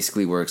 and it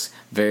basically works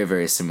very,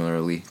 very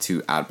similarly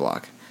to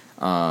AdBlock.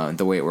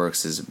 The way it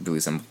works is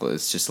really simple.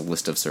 It's just a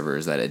list of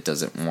servers that it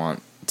doesn't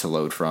want to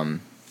load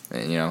from,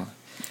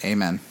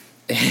 Amen.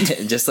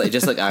 just like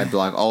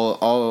AdBlock,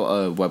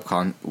 all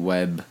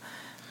web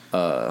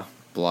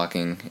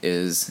blocking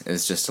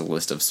is just a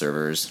list of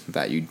servers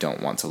that you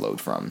don't want to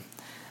load from.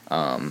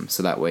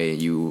 So that way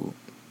you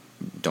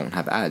don't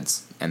have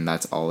ads, and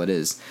that's all it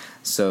is.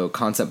 So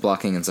content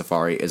blocking in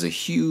Safari is a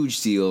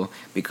huge deal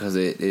because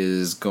it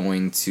is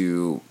going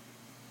to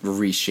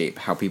reshape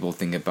how people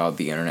think about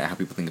the internet, how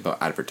people think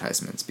about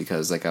advertisements.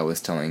 Because like I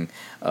was telling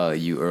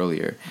you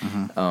earlier,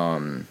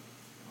 not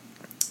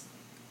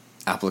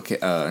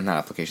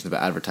applications,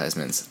 but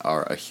advertisements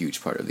are a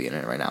huge part of the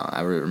internet right now.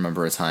 I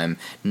remember a time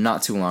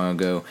not too long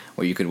ago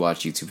where you could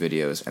watch YouTube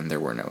videos and there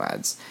were no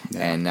ads,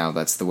 and now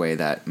that's the way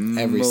that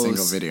every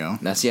single video.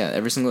 That's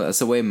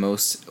the way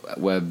most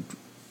web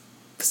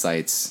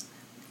sites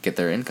get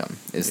their income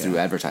is through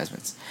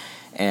advertisements.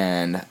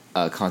 And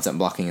content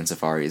blocking in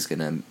Safari is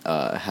going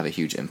to have a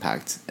huge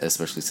impact,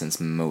 especially since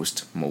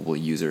most mobile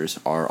users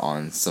are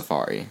on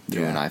Safari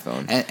through an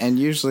iPhone. And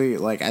usually,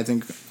 like, I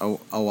think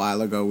a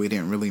while ago, we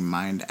didn't really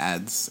mind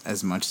ads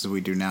as much as we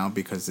do now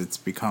because it's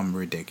become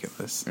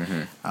ridiculous.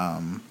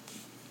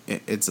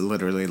 It's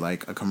literally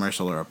like a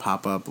commercial or a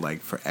pop-up,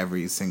 like, for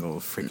every single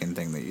freaking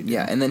thing that you do.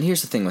 Yeah, and then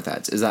here's the thing with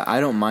ads, is that I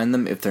don't mind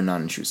them if they're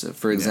not intrusive.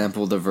 For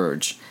example, The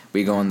Verge.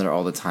 We go on there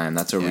all the time.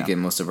 That's where we get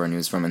most of our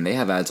news from, and they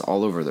have ads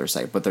all over their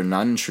site, but they're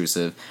not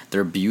intrusive,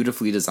 they're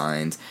beautifully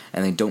designed,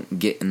 and they don't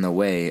get in the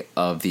way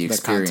of the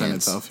experience. The content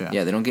itself,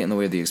 yeah, they don't get in the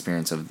way of the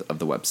experience of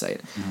the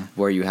website.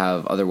 Where you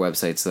have other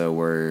websites, though,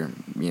 where,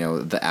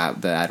 the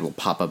ad will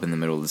pop up in the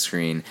middle of the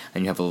screen,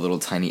 and you have a little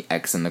tiny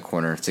X in the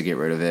corner to get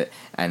rid of it,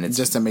 and it's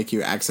just to make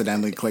you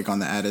accidentally click on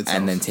the ad itself.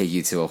 And then take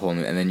you to a whole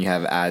new... And then you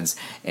have ads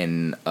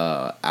in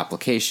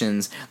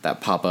applications that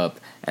pop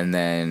up, and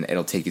then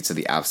it'll take you to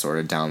the App Store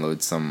to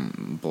download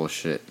some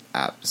bullshit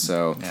app.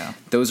 So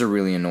those are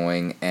really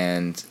annoying.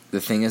 And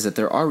the thing is that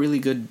there are really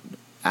good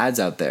ads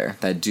out there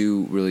that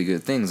do really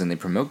good things, and they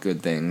promote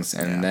good things,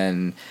 and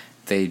then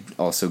they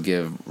also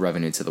give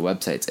revenue to the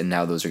websites, and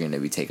now those are going to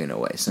be taken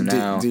away. So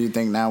now... Do you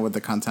think now with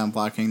the content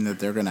blocking that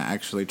they're going to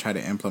actually try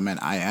to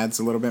implement iAds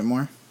a little bit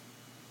more?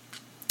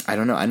 I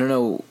don't know. I don't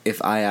know if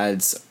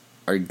iAds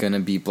are going to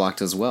be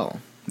blocked as well.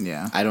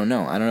 Yeah. I don't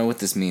know. I don't know what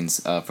this means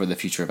for the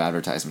future of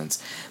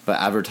advertisements. But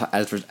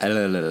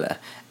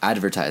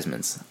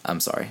advertisements,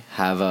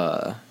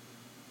 have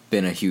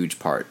been a huge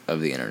part of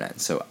the internet.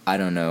 So I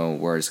don't know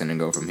where it's going to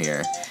go from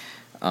here.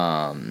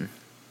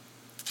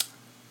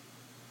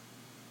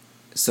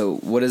 So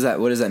what does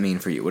that mean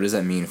for you? What does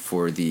that mean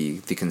for the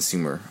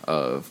consumer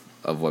of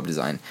web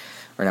design?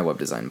 Or not web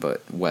design,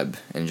 but web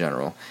in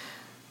general.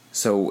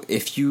 So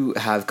if you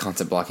have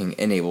content blocking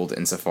enabled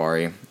in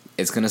Safari,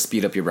 it's going to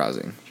speed up your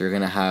browsing. You're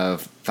going to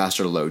have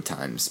faster load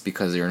times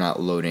because you're not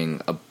loading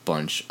a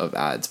bunch of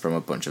ads from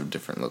a bunch of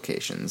different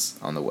locations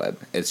on the web.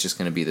 It's just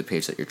going to be the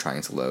page that you're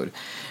trying to load.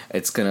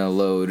 It's going to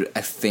load,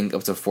 I think,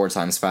 up to 4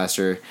 times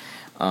faster.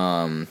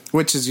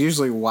 Which is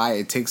usually why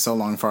it takes so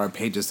long for our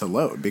pages to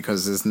load,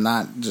 because it's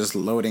not just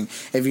loading.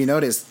 If you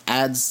notice,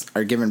 ads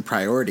are given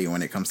priority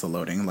when it comes to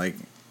loading. Like,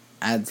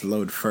 ads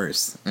load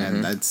first,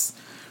 and that's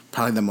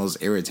probably the most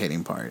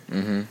irritating part.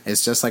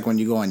 It's just like when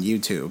you go on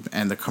YouTube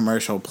and the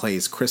commercial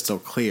plays crystal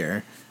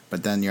clear,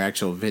 but then your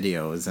actual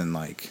video is in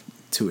like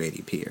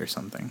 280p or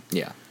something.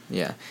 Yeah.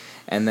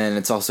 And then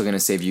it's also going to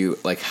save you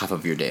like half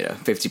of your data.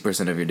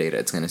 50% of your data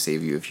it's going to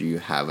save you if you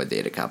have a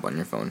data cap on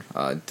your phone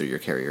through your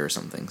carrier or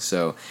something.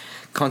 So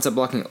content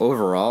blocking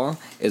overall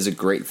is a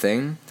great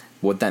thing.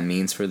 What that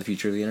means for the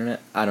future of the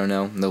internet, I don't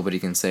know. Nobody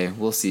can say.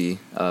 We'll see.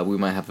 We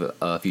might have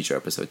a future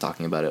episode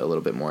talking about it a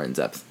little bit more in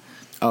depth.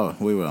 Oh,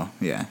 we will.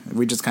 Yeah.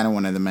 We just kind of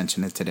wanted to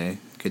mention it today.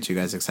 Get you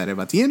guys excited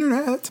about the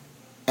internet.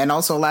 And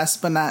also, last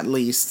but not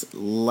least,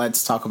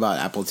 let's talk about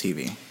Apple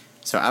TV.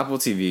 So Apple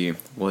TV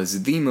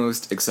was the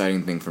most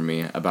exciting thing for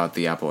me about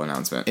the Apple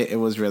announcement. It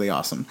was really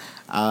awesome.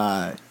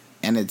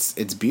 And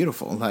it's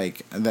beautiful.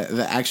 Like,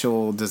 the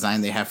actual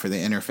design they have for the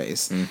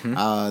interface.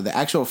 The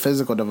actual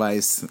physical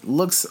device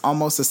looks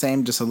almost the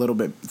same, just a little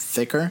bit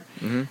thicker.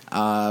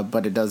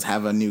 But it does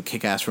have a new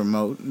kick-ass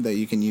remote that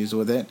you can use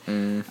with it.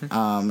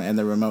 And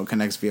the remote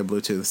connects via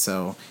Bluetooth,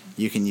 so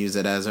you can use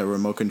it as a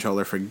remote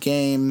controller for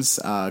games,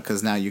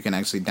 because now you can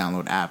actually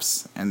download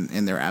apps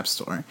in their app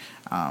store.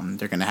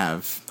 They're going to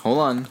have... Hold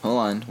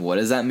on. What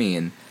does that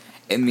mean?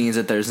 It means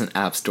that there's an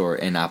app store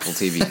in Apple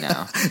TV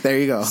now. There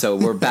you go. So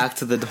we're back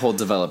to the whole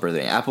developer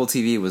thing. Apple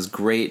TV was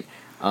great.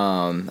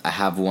 I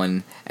have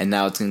one, and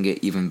now it's going to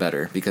get even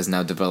better because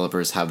now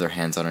developers have their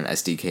hands on an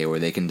SDK where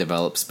they can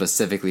develop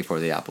specifically for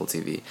the Apple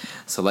TV.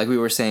 So like we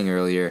were saying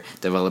earlier,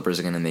 developers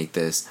are going to make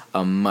this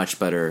a much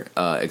better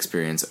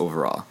experience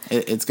overall.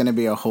 It's going to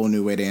be a whole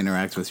new way to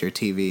interact with your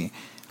TV.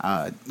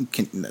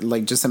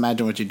 Just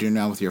imagine what you do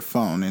now with your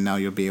phone, and now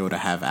you'll be able to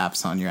have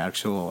apps on your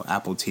actual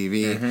Apple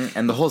TV.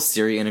 And the whole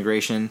Siri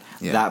integration,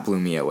 that blew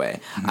me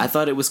away. I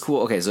thought it was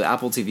cool. Okay, so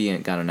Apple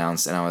TV got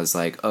announced, and I was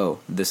like, oh,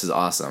 this is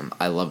awesome.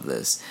 I love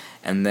this.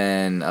 And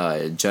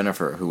then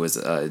Jennifer, who was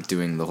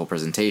doing the whole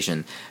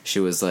presentation, she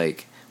was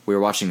like, we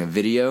were watching a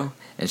video,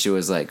 and she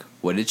was like,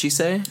 what did she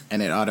say?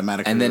 And it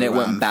automatically... And then it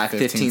went back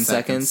 15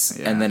 seconds,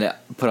 and then it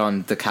put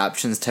on the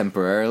captions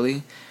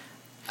temporarily.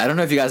 I don't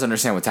know if you guys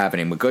understand what's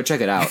happening, but go check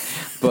it out.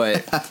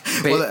 But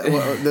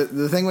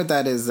the thing with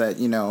that is that,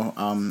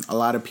 a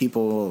lot of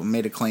people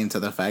made a claim to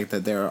the fact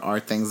that there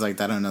are things like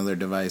that on another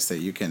device that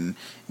you can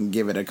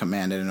give it a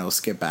command and it'll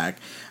skip back.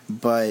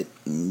 But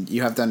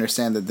you have to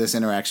understand that this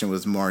interaction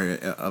was more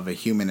of a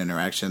human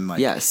interaction. Like,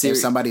 if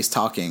somebody's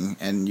talking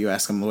and you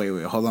ask them,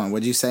 wait, hold on,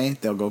 what'd you say?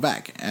 They'll go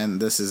back.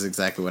 And this is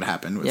exactly what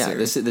happened with Siri.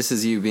 This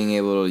is you being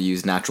able to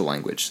use natural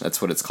language.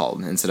 That's what it's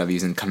called. Instead of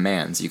using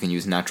commands, you can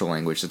use natural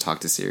language to talk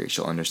to Siri.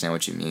 She'll understand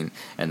what you mean,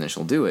 and then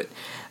she'll do it.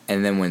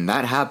 And then when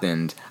that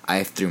happened,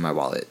 I threw my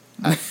wallet.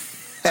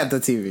 At the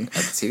TV. At the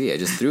TV. I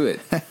just threw it.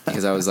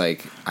 Because I was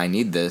like, I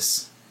need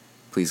this.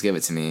 Please give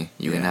it to me.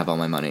 You can have all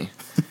my money.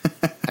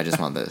 I just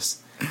want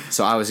this.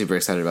 So I was super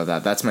excited about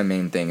that. That's my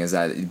main thing, is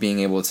that being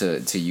able to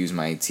use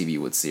my TV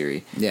with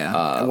Siri.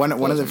 Yeah. One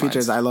of the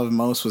features I loved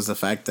most was the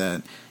fact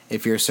that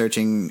if you're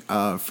searching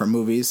for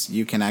movies,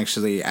 you can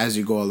actually, as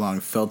you go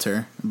along,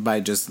 filter by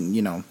just,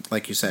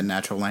 like you said,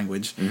 natural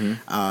language.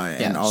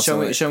 And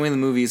also show me the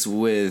movies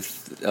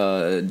with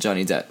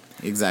Johnny Depp.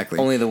 Exactly.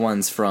 Only the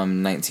ones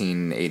from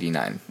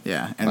 1989.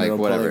 Yeah, and it'll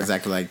pull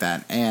exactly like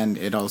that. And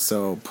it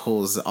also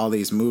pulls all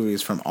these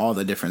movies from all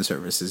the different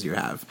services you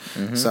have.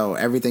 So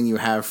everything you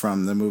have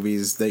from the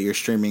movies that you're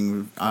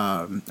streaming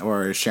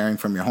or sharing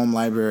from your home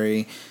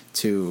library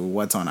to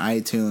what's on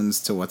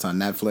iTunes to what's on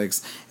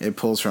Netflix, it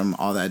pulls from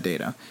all that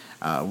data.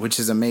 Which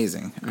is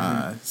amazing.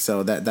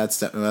 So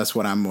that's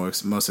what I'm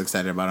most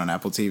excited about on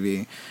Apple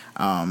TV.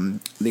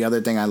 The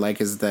other thing I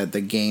like is that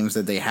the games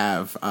that they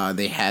have,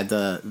 they had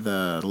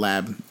the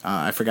lab.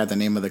 I forgot the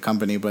name of the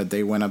company, but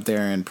they went up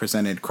there and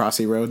presented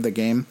Crossy Road, the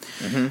game.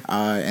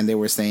 And they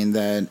were saying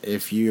that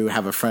if you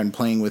have a friend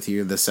playing with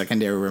you, the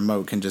secondary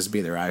remote can just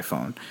be their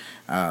iPhone.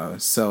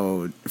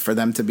 So for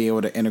them to be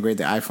able to integrate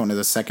the iPhone as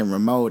a second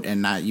remote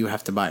and not you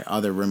have to buy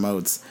other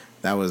remotes,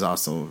 that was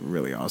also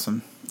really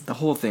awesome. The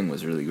whole thing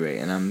was really great,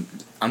 and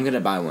I'm gonna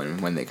buy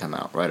one when they come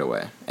out right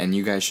away, and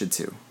you guys should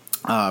too.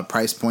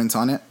 Price points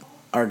on it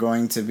are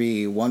going to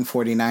be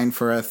 $149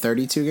 for a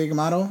 32 gig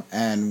model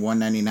and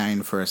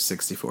 $199 for a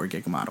 64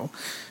 gig model.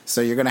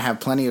 So you're gonna have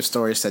plenty of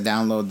storage to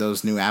download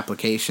those new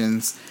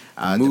applications,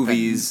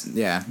 movies,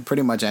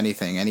 pretty much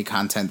anything, any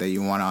content that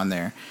you want on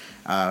there.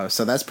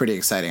 So that's pretty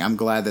exciting. I'm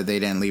glad that they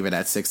didn't leave it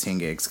at 16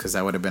 gigs because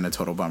that would have been a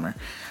total bummer.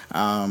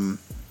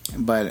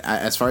 But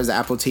as far as the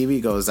Apple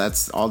TV goes,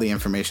 that's all the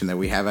information that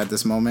we have at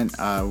this moment.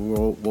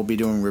 We'll be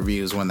doing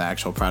reviews when the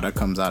actual product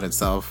comes out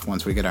itself,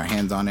 once we get our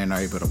hands on it and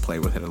are able to play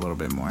with it a little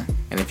bit more.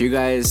 And if you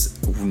guys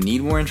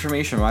need more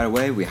information right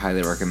away, we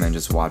highly recommend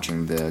just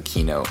watching the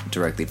keynote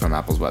directly from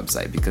Apple's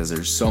website, because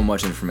there's so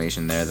much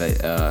information there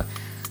that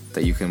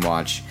you can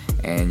watch,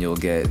 and you'll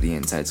get the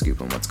inside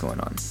scoop on what's going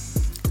on.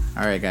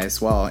 All right, guys.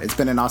 Well, it's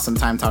been an awesome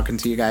time talking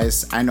to you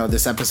guys. I know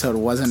this episode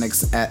wasn't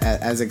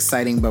as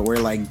exciting, but we're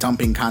like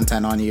dumping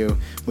content on you.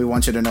 We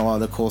want you to know all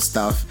the cool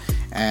stuff,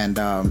 and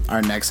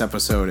our next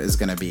episode is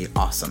going to be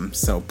awesome.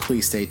 So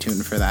please stay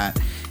tuned for that.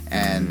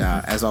 And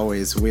as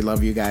always, we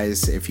love you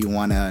guys. If you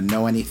want to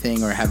know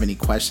anything or have any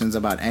questions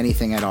about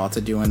anything at all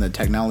to do in the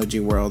technology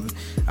world,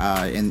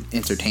 in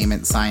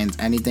entertainment, science,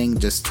 anything,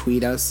 just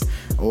tweet us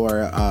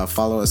or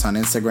follow us on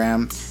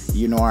Instagram.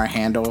 You know our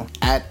handle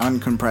at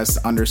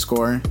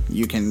uncompressed_.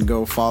 You can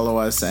go follow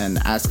us and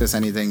ask us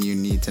anything you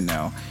need to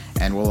know,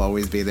 and we'll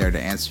always be there to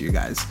answer you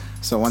guys.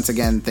 So once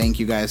again, thank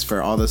you guys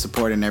for all the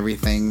support and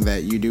everything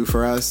that you do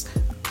for us.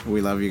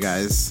 We love you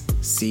guys.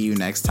 See you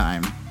next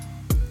time.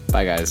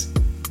 Bye, guys.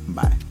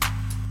 Bye.